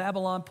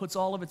 Babylon puts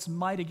all of its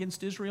might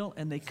against Israel,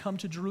 and they come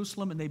to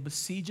Jerusalem, and they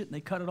besiege it, and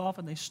they cut it off,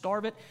 and they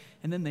starve it,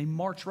 and then they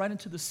march right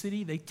into the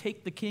city. They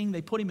take the king,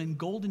 they put him in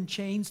golden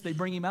chains, they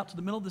bring him out to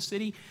the middle of the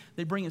city,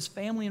 they bring his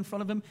family in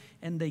front of him,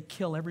 and they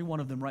kill every one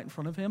of them right in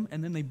front of him,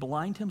 and then they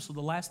blind him, so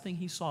the last thing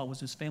he saw was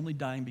his family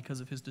dying because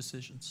of his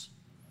decisions.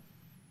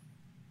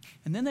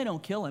 And then they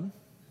don't kill him.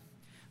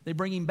 They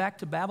bring him back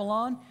to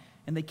Babylon,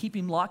 and they keep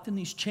him locked in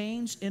these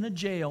chains in a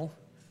jail.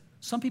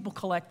 Some people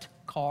collect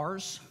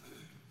cars.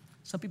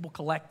 Some people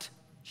collect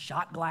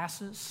shot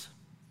glasses.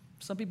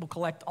 Some people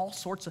collect all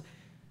sorts of...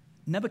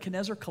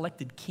 Nebuchadnezzar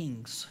collected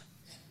kings.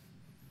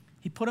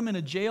 He put them in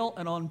a jail,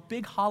 and on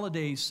big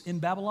holidays in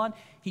Babylon,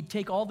 he'd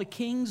take all the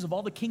kings of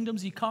all the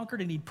kingdoms he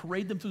conquered, and he'd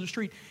parade them through the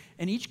street.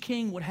 And each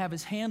king would have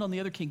his hand on the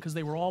other king because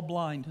they were all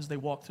blind as they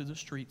walked through the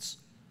streets.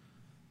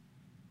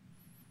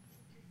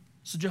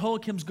 So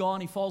Jehoiakim's gone.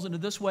 He falls into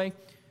this way.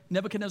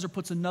 Nebuchadnezzar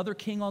puts another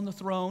king on the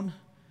throne.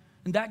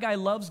 And that guy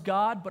loves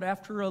God, but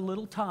after a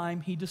little time,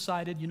 he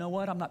decided, you know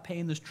what? I'm not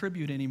paying this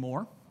tribute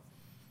anymore.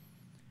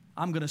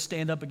 I'm going to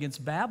stand up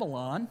against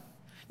Babylon.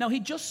 Now, he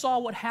just saw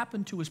what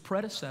happened to his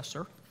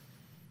predecessor.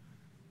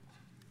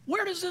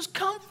 Where does this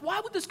come from? Why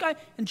would this guy?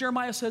 And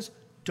Jeremiah says,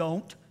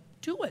 don't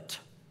do it.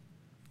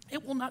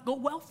 It will not go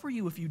well for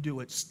you if you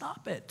do it.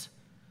 Stop it.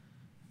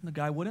 And the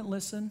guy wouldn't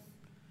listen.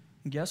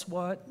 And guess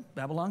what?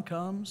 Babylon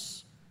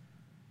comes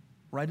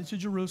right into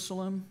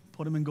Jerusalem,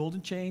 put him in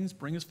golden chains,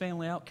 bring his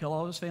family out, kill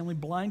all his family,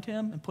 blind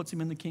him, and puts him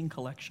in the king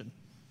collection.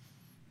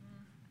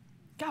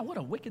 God, what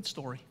a wicked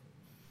story.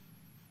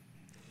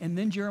 And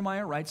then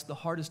Jeremiah writes, the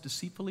heart is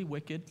deceitfully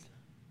wicked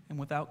and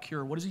without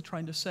cure. What is he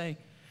trying to say?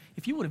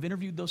 If you would have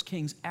interviewed those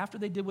kings after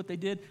they did what they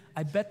did,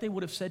 I bet they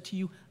would have said to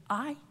you,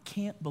 I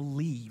can't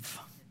believe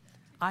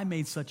I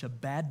made such a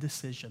bad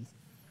decision.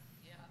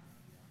 Yeah.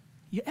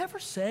 You ever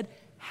said,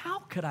 how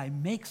could I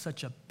make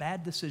such a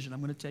bad decision?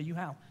 I'm going to tell you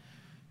how.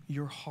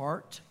 Your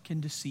heart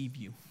can deceive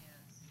you.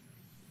 Yes.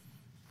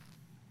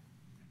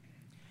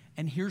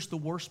 And here's the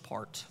worst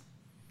part.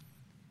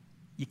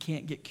 You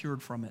can't get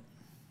cured from it.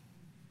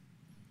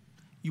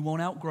 You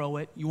won't outgrow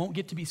it. You won't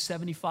get to be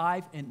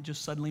 75 and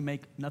just suddenly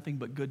make nothing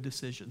but good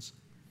decisions.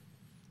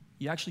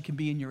 You actually can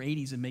be in your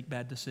 80s and make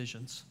bad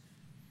decisions.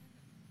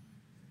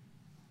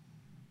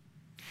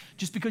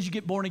 Just because you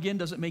get born again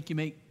doesn't make you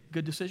make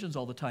good decisions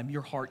all the time.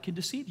 Your heart can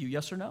deceive you,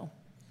 yes or no?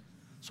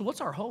 So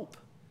what's our hope?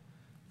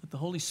 That the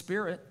Holy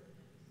Spirit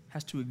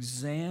has to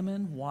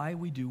examine why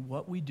we do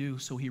what we do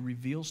so he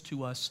reveals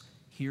to us,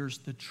 here's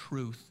the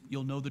truth.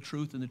 You'll know the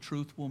truth, and the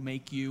truth will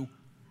make you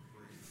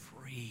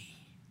free.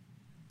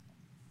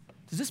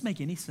 Does this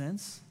make any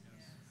sense?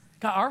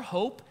 God, our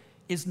hope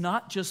is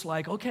not just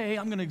like, okay,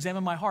 I'm going to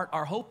examine my heart.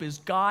 Our hope is,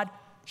 God,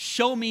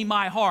 show me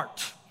my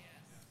heart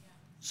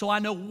so I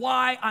know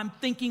why I'm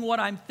thinking what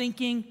I'm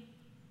thinking,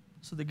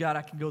 so that, God,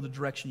 I can go the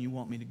direction you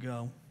want me to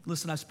go.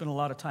 Listen, I spent a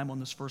lot of time on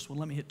this first one.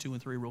 Let me hit 2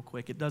 and 3 real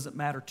quick. It doesn't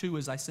matter. 2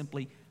 is I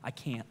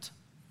can't.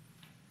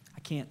 I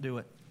can't do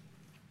it.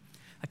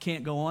 I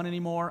can't go on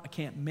anymore. I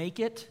can't make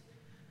it.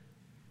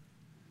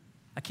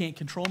 I can't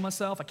control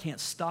myself. I can't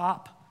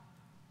stop.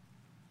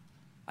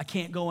 I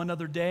can't go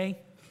another day.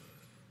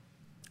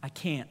 I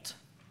can't.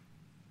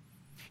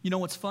 You know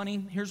what's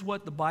funny? Here's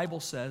what the Bible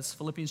says,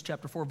 Philippians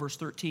chapter 4, verse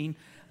 13.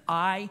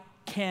 I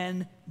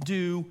can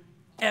do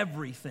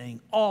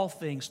everything, all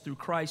things through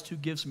Christ who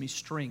gives me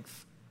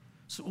strength.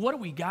 So what do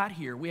we got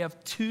here? We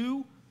have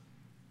two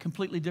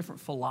completely different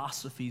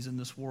philosophies in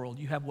this world.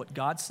 You have what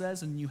God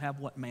says and you have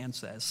what man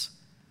says.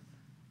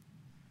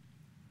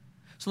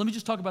 So let me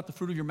just talk about the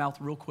fruit of your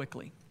mouth real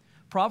quickly.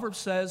 Proverbs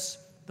says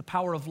the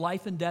power of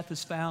life and death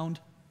is found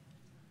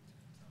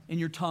in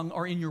your tongue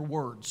or in your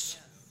words.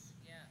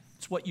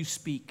 It's what you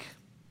speak.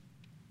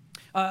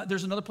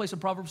 There's another place in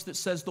Proverbs that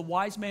says the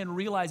wise man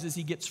realizes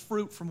he gets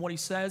fruit from what he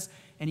says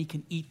and he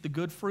can eat the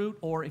good fruit,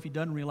 or if he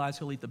doesn't realize,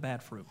 he'll eat the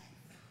bad fruit.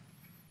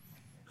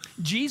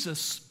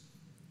 Jesus,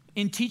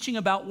 in teaching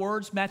about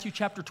words, Matthew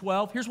chapter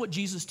 12, here's what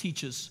Jesus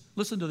teaches.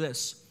 Listen to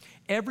this.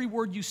 Every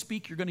word you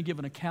speak, you're going to give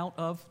an account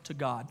of to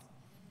God.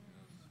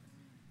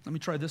 Let me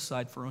try this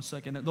side for a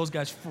second. Those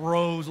guys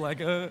froze like,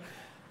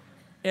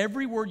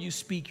 Every word you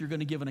speak, you're going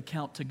to give an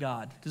account to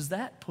God. Does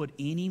that put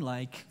any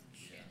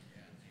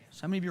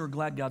So how many of you are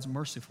glad God's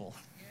merciful?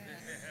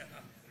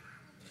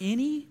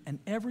 Any and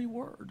every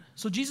word.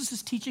 So Jesus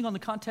is teaching on the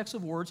context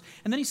of words,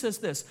 and then he says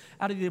this,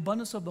 out of the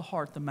abundance of the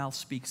heart, the mouth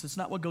speaks. It's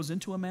not what goes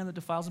into a man that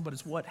defiles him, but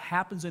it's what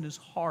happens in his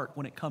heart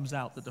when it comes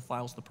out that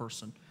defiles the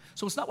person.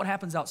 So it's not what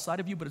happens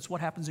outside of you, but it's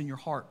what happens in your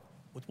heart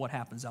with what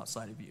happens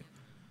outside of you,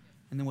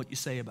 and then what you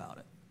say about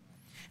it.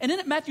 And then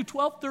at Matthew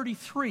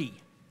 12:33,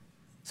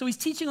 so he's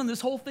teaching on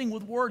this whole thing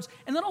with words,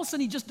 and then all of a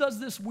sudden he just does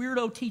this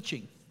weirdo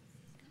teaching.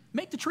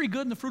 Make the tree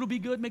good and the fruit will be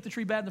good. Make the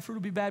tree bad and the fruit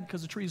will be bad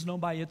because the tree is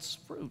known by its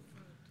fruit.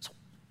 So,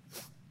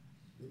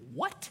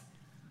 what?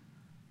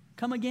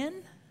 Come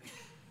again?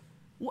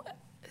 What?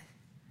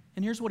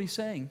 And here's what he's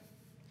saying.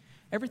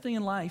 Everything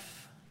in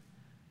life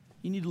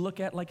you need to look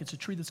at like it's a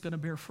tree that's going to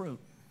bear fruit.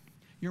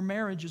 Your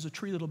marriage is a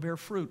tree that'll bear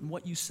fruit. And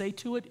what you say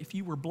to it, if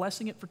you were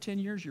blessing it for 10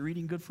 years, you're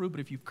eating good fruit.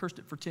 But if you've cursed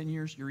it for 10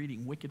 years, you're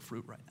eating wicked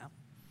fruit right now.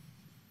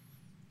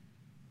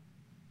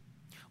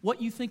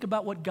 What you think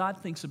about what God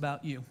thinks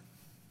about you.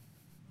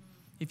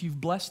 If you've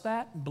blessed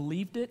that and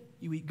believed it,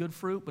 you eat good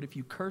fruit. But if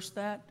you curse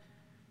that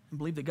and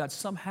believe that God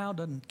somehow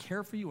doesn't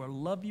care for you or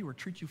love you or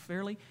treat you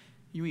fairly,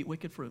 you eat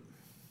wicked fruit.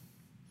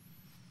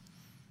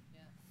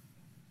 Yeah.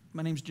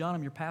 My name's John.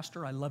 I'm your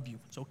pastor. I love you.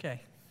 It's okay.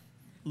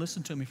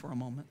 Listen to me for a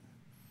moment.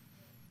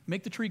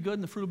 Make the tree good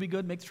and the fruit will be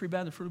good. Make the tree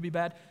bad and the fruit will be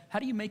bad. How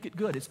do you make it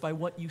good? It's by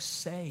what you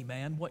say,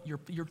 man. What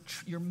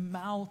your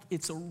mouth,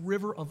 it's a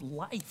river of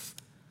life.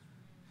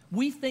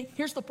 We think,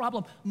 here's the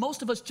problem.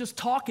 Most of us just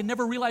talk and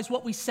never realize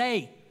what we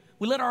say.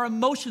 We let our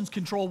emotions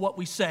control what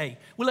we say.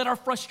 We let our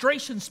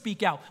frustration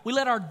speak out. We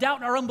let our doubt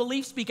and our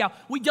unbelief speak out.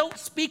 We don't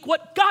speak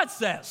what God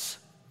says.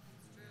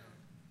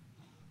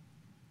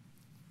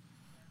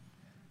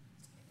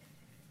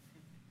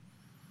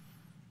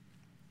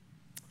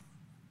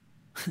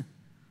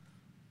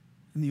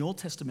 In the Old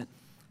Testament,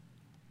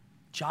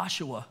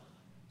 Joshua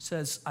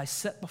says, I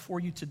set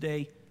before you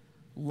today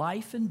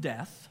life and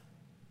death,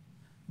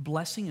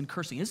 blessing and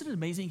cursing. Isn't it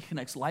amazing? He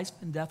connects life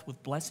and death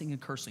with blessing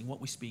and cursing, what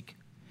we speak.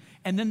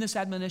 And then this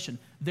admonition,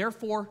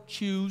 therefore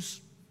choose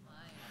life.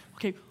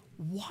 Okay,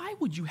 why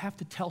would you have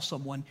to tell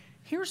someone,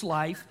 here's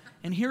life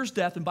and here's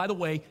death, and by the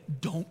way,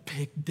 don't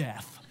pick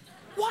death?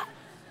 What?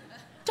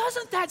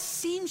 Doesn't that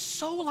seem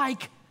so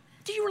like,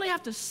 do you really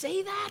have to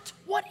say that?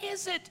 What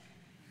is it?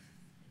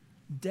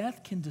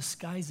 Death can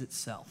disguise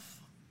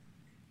itself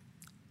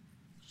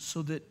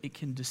so that it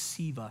can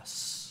deceive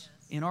us.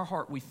 Yes. In our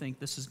heart, we think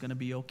this is going to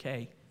be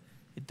okay.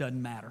 It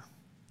doesn't matter.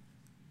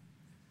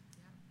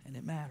 Yeah. And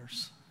it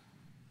matters.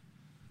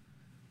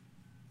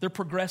 They're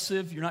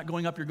progressive. You're not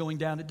going up, you're going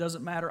down. It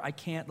doesn't matter. I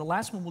can't. The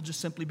last one will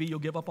just simply be you'll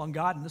give up on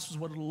God, and this is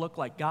what it'll look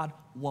like. God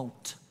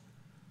won't.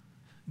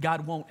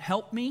 God won't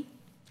help me.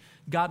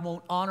 God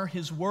won't honor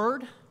his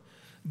word.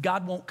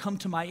 God won't come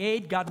to my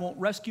aid. God won't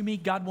rescue me.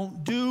 God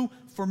won't do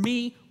for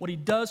me what he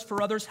does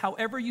for others.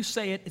 However you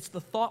say it, it's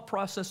the thought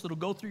process that'll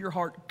go through your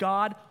heart.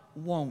 God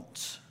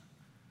won't.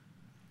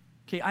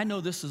 Okay, I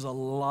know this is a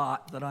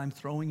lot that I'm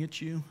throwing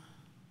at you.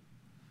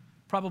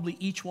 Probably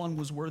each one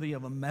was worthy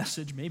of a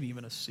message, maybe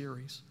even a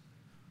series.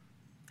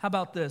 How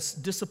about this?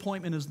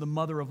 Disappointment is the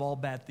mother of all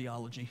bad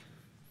theology.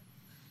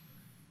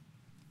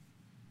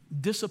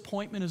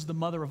 Disappointment is the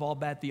mother of all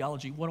bad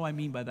theology. What do I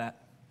mean by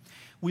that?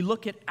 We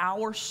look at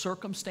our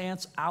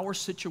circumstance, our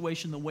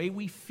situation, the way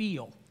we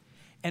feel,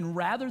 and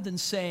rather than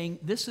saying,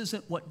 this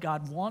isn't what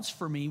God wants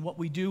for me, what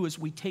we do is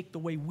we take the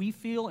way we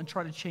feel and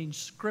try to change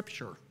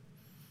Scripture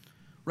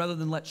rather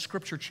than let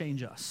Scripture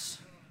change us.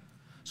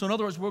 So in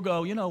other words, we'll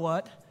go, you know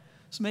what?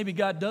 So maybe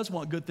God does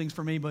want good things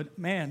for me, but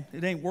man,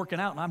 it ain't working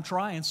out and I'm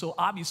trying, so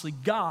obviously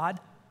God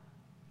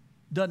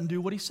doesn't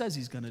do what he says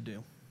he's going to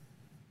do.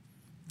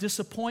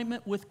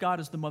 Disappointment with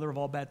God is the mother of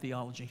all bad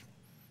theology.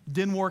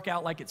 Didn't work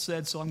out like it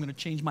said, so I'm going to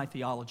change my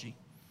theology.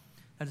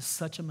 That is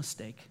such a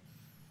mistake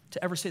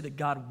to ever say that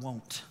God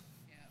won't.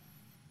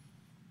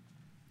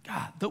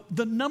 God,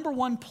 the number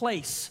one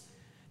place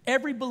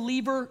every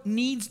believer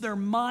needs their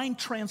mind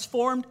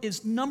transformed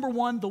is number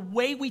one, the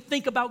way we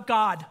think about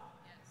God.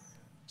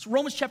 So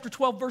Romans chapter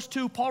 12, verse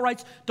 2, Paul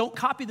writes, don't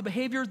copy the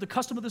behavior, the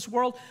custom of this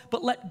world,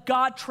 but let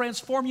God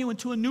transform you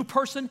into a new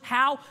person.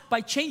 How?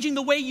 By changing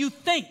the way you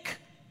think.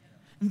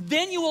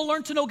 Then you will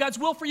learn to know God's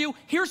will for you.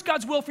 Here's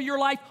God's will for your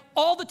life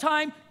all the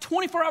time,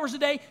 24 hours a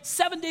day,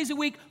 7 days a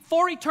week,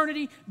 for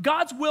eternity.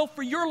 God's will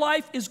for your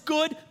life is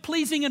good,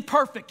 pleasing, and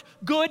perfect.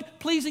 Good,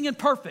 pleasing, and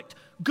perfect.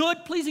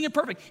 Good, pleasing, and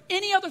perfect.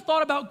 Any other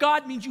thought about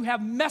God means you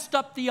have messed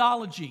up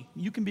theology.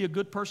 You can be a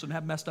good person and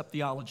have messed up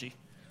theology.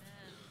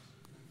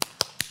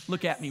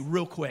 Look at me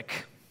real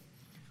quick.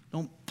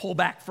 Don't pull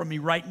back from me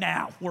right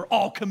now. We're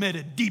all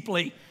committed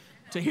deeply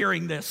to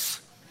hearing this.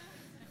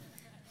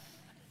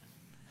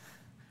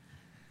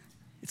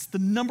 It's the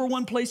number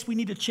one place we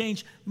need to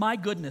change. My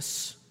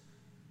goodness,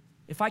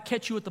 if I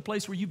catch you at the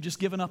place where you've just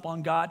given up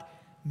on God,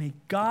 may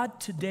God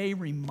today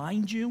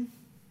remind you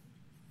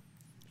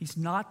He's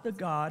not the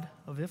God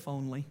of if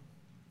only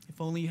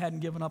you hadn't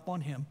given up on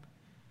Him.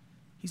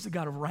 He's the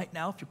God of right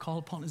now if you call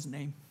upon His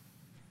name.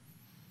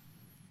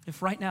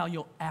 If right now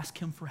you'll ask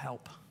Him for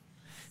help.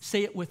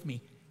 Say it with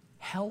me.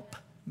 Help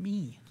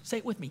me. Say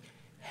it with me.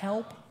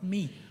 Help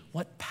me.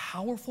 What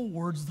powerful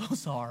words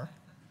those are.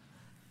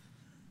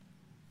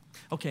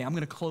 Okay, I'm going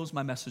to close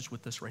my message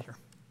with this right here.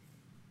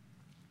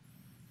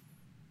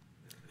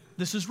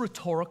 This is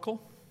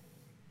rhetorical.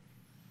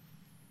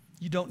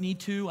 You don't need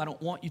to. I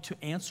don't want you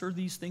to answer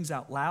these things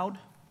out loud.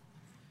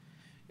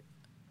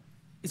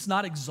 It's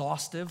not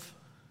exhaustive.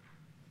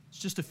 It's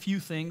just a few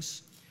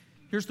things.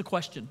 Here's the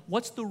question.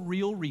 What's the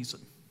real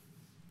reason?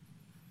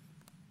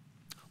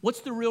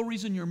 What's the real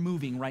reason you're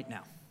moving right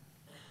now?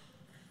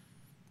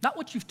 Not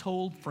what you've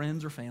told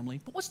friends or family,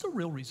 but what's the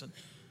real reason?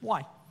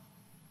 Why?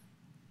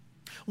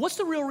 What's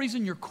the real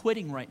reason you're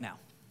quitting right now?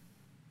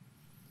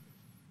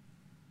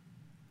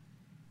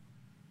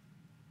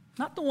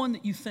 Not the one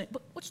that you think,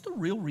 but what's the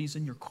real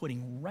reason you're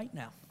quitting right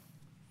now?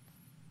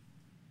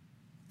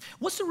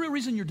 What's the real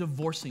reason you're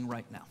divorcing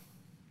right now?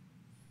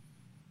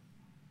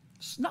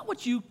 It's not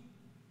what you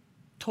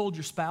told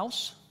your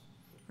spouse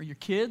or your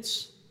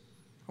kids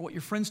or what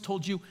your friends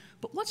told you,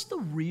 but what's the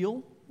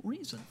real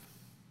reason?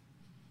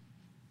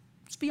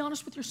 Let's be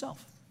honest with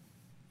yourself.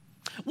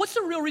 What's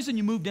the real reason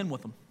you moved in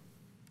with them?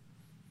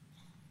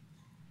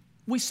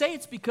 We say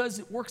it's because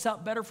it works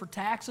out better for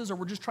taxes or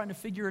we're just trying to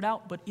figure it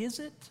out, but is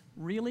it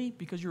really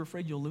because you're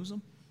afraid you'll lose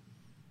them?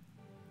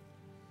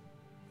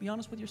 Be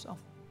honest with yourself.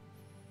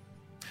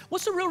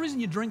 What's the real reason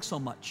you drink so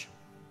much?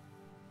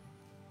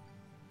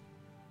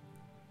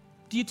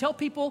 Do you tell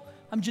people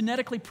I'm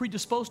genetically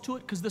predisposed to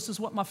it because this is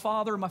what my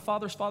father or my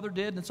father's father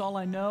did and it's all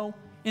I know?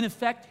 In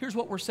effect, here's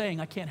what we're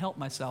saying, I can't help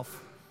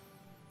myself.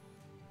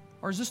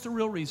 Or is this the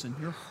real reason?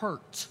 You're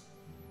hurt.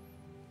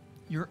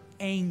 You're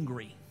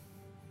angry.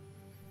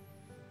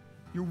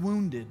 You're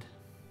wounded.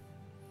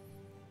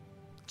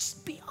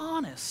 Just be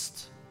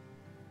honest.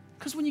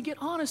 Because when you get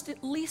honest,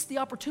 at least the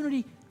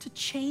opportunity to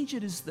change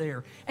it is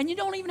there. And you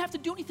don't even have to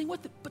do anything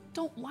with it, but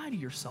don't lie to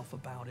yourself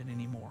about it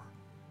anymore.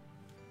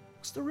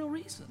 What's the real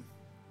reason?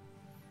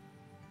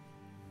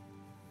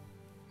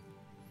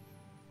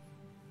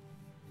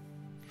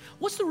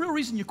 What's the real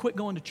reason you quit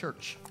going to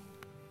church?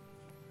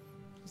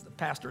 Because the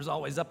pastor's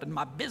always up in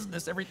my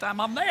business every time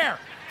I'm there.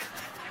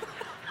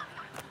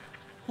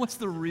 What's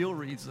the real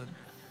reason?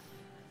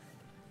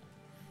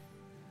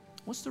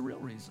 What's the real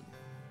reason?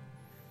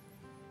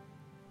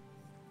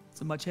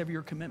 It's a much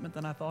heavier commitment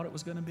than I thought it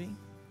was going to be.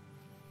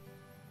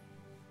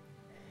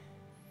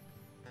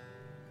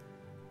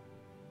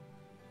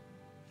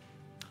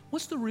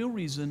 What's the real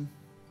reason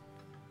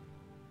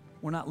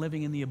we're not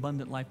living in the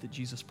abundant life that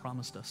Jesus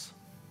promised us?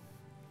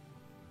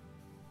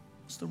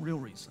 What's the real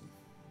reason?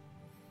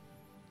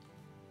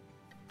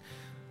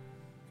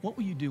 What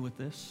will you do with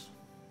this?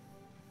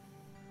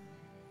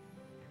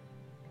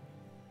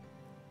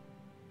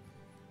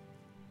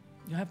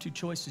 You have two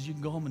choices. You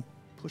can go home and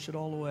push it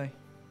all away,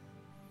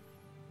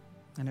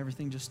 and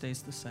everything just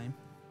stays the same.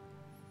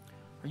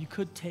 Or you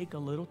could take a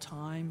little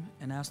time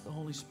and ask the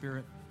Holy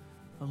Spirit,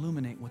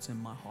 illuminate what's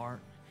in my heart.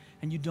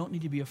 And you don't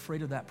need to be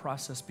afraid of that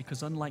process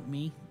because unlike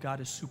me, God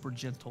is super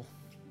gentle.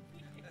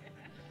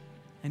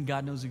 And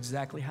God knows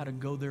exactly how to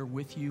go there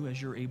with you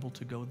as you're able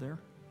to go there.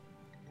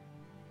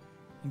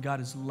 And God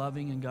is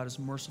loving, and God is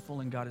merciful,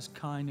 and God is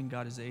kind, and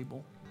God is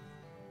able.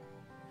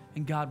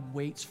 And God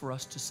waits for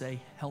us to say,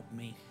 help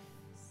me.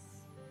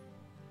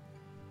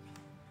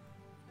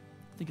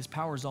 I think His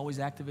power is always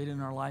activated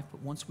in our life, but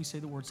once we say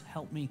the words,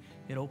 help me,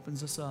 it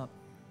opens us up.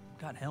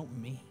 God, help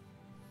me.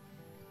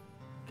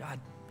 God,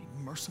 be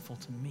merciful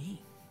to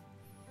me.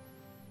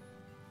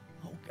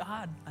 Oh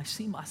God, I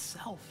see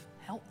myself.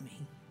 Help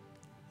me.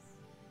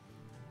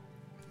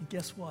 And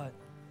guess what?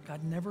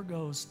 God never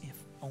goes, if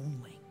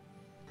only.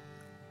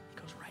 He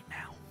goes right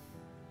now.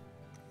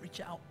 Reach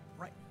out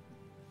right.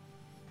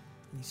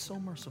 And He's so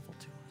merciful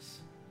to us.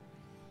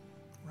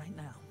 Right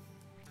now.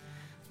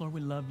 Lord,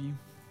 we love You.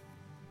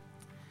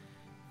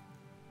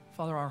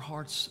 Father, our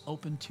hearts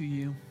open to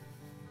You.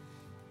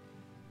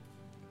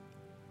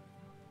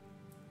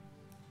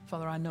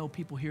 Father, I know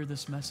people hear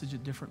this message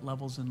at different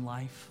levels in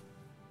life.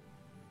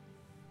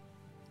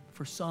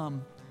 For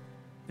some,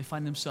 They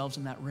find themselves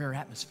in that rare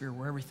atmosphere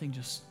where everything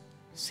just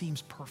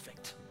seems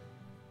perfect.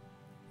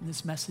 And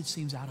this message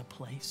seems out of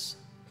place.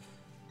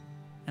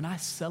 And I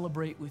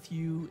celebrate with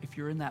you if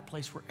you're in that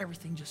place where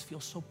everything just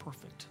feels so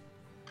perfect.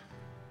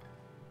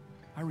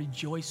 I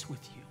rejoice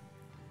with you.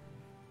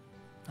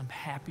 I'm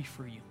happy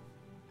for you.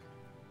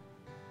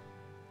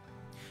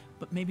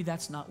 But maybe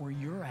that's not where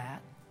you're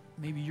at.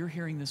 Maybe you're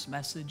hearing this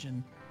message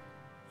and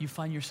you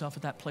find yourself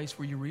at that place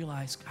where you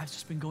realize, I've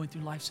just been going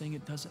through life saying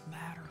it doesn't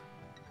matter.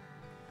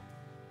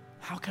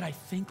 How could I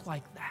think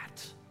like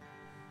that?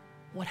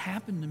 What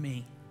happened to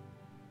me?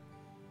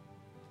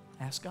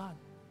 Ask God.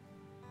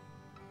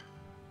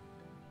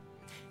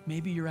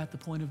 Maybe you're at the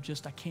point of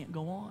just, I can't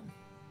go on.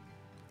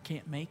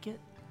 Can't make it.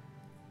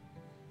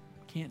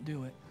 Can't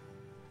do it.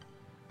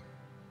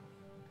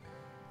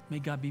 May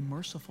God be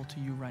merciful to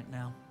you right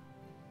now.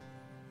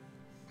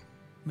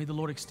 May the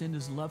Lord extend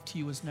His love to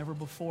you as never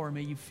before.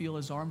 May you feel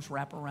His arms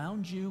wrap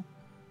around you.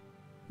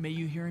 May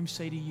you hear Him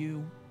say to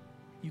you,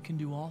 you can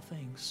do all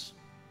things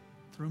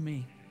through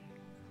me.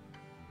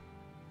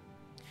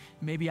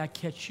 Maybe I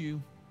catch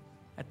you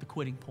at the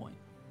quitting point.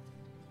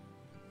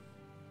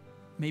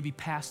 Maybe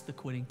past the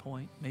quitting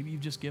point. Maybe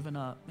you've just given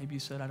up. Maybe you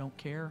said, I don't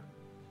care.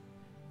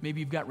 Maybe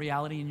you've got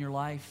reality in your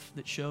life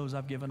that shows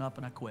I've given up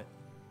and I quit.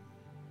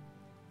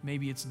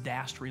 Maybe it's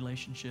dashed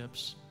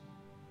relationships.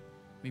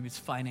 Maybe it's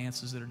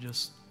finances that are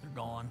just, they're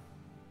gone.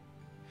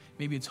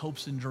 Maybe it's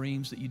hopes and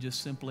dreams that you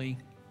just simply,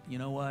 you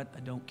know what,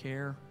 I don't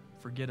care,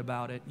 forget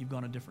about it, you've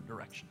gone a different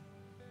direction.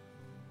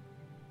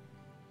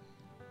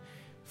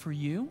 For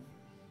you,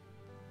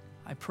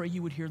 I pray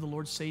you would hear the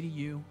Lord say to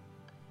you,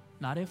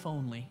 not if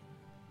only,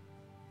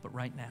 but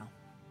right now.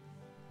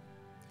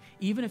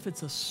 Even if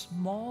it's a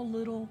small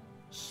little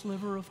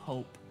sliver of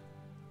hope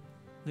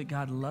that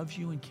God loves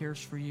you and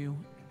cares for you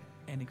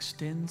and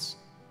extends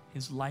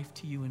His life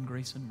to you in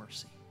grace and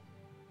mercy,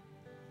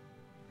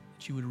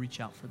 that you would reach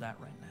out for that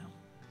right now.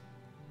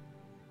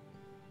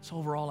 So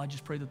overall, I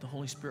just pray that the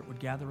Holy Spirit would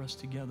gather us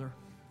together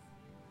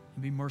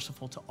and be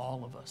merciful to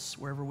all of us,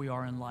 wherever we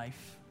are in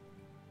life.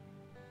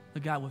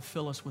 That God would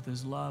fill us with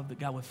His love, that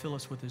God would fill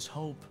us with His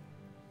hope,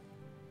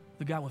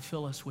 that God would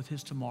fill us with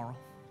His tomorrow.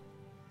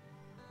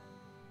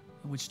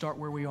 And we'd start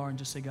where we are and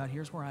just say, God,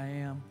 here's where I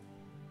am.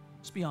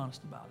 Just be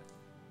honest about it.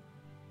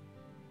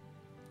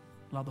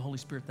 Allow the Holy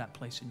Spirit that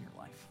place in your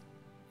life.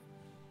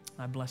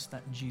 I bless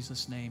that in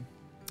Jesus' name.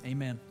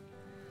 Amen.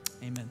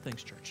 Amen.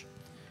 Thanks, church.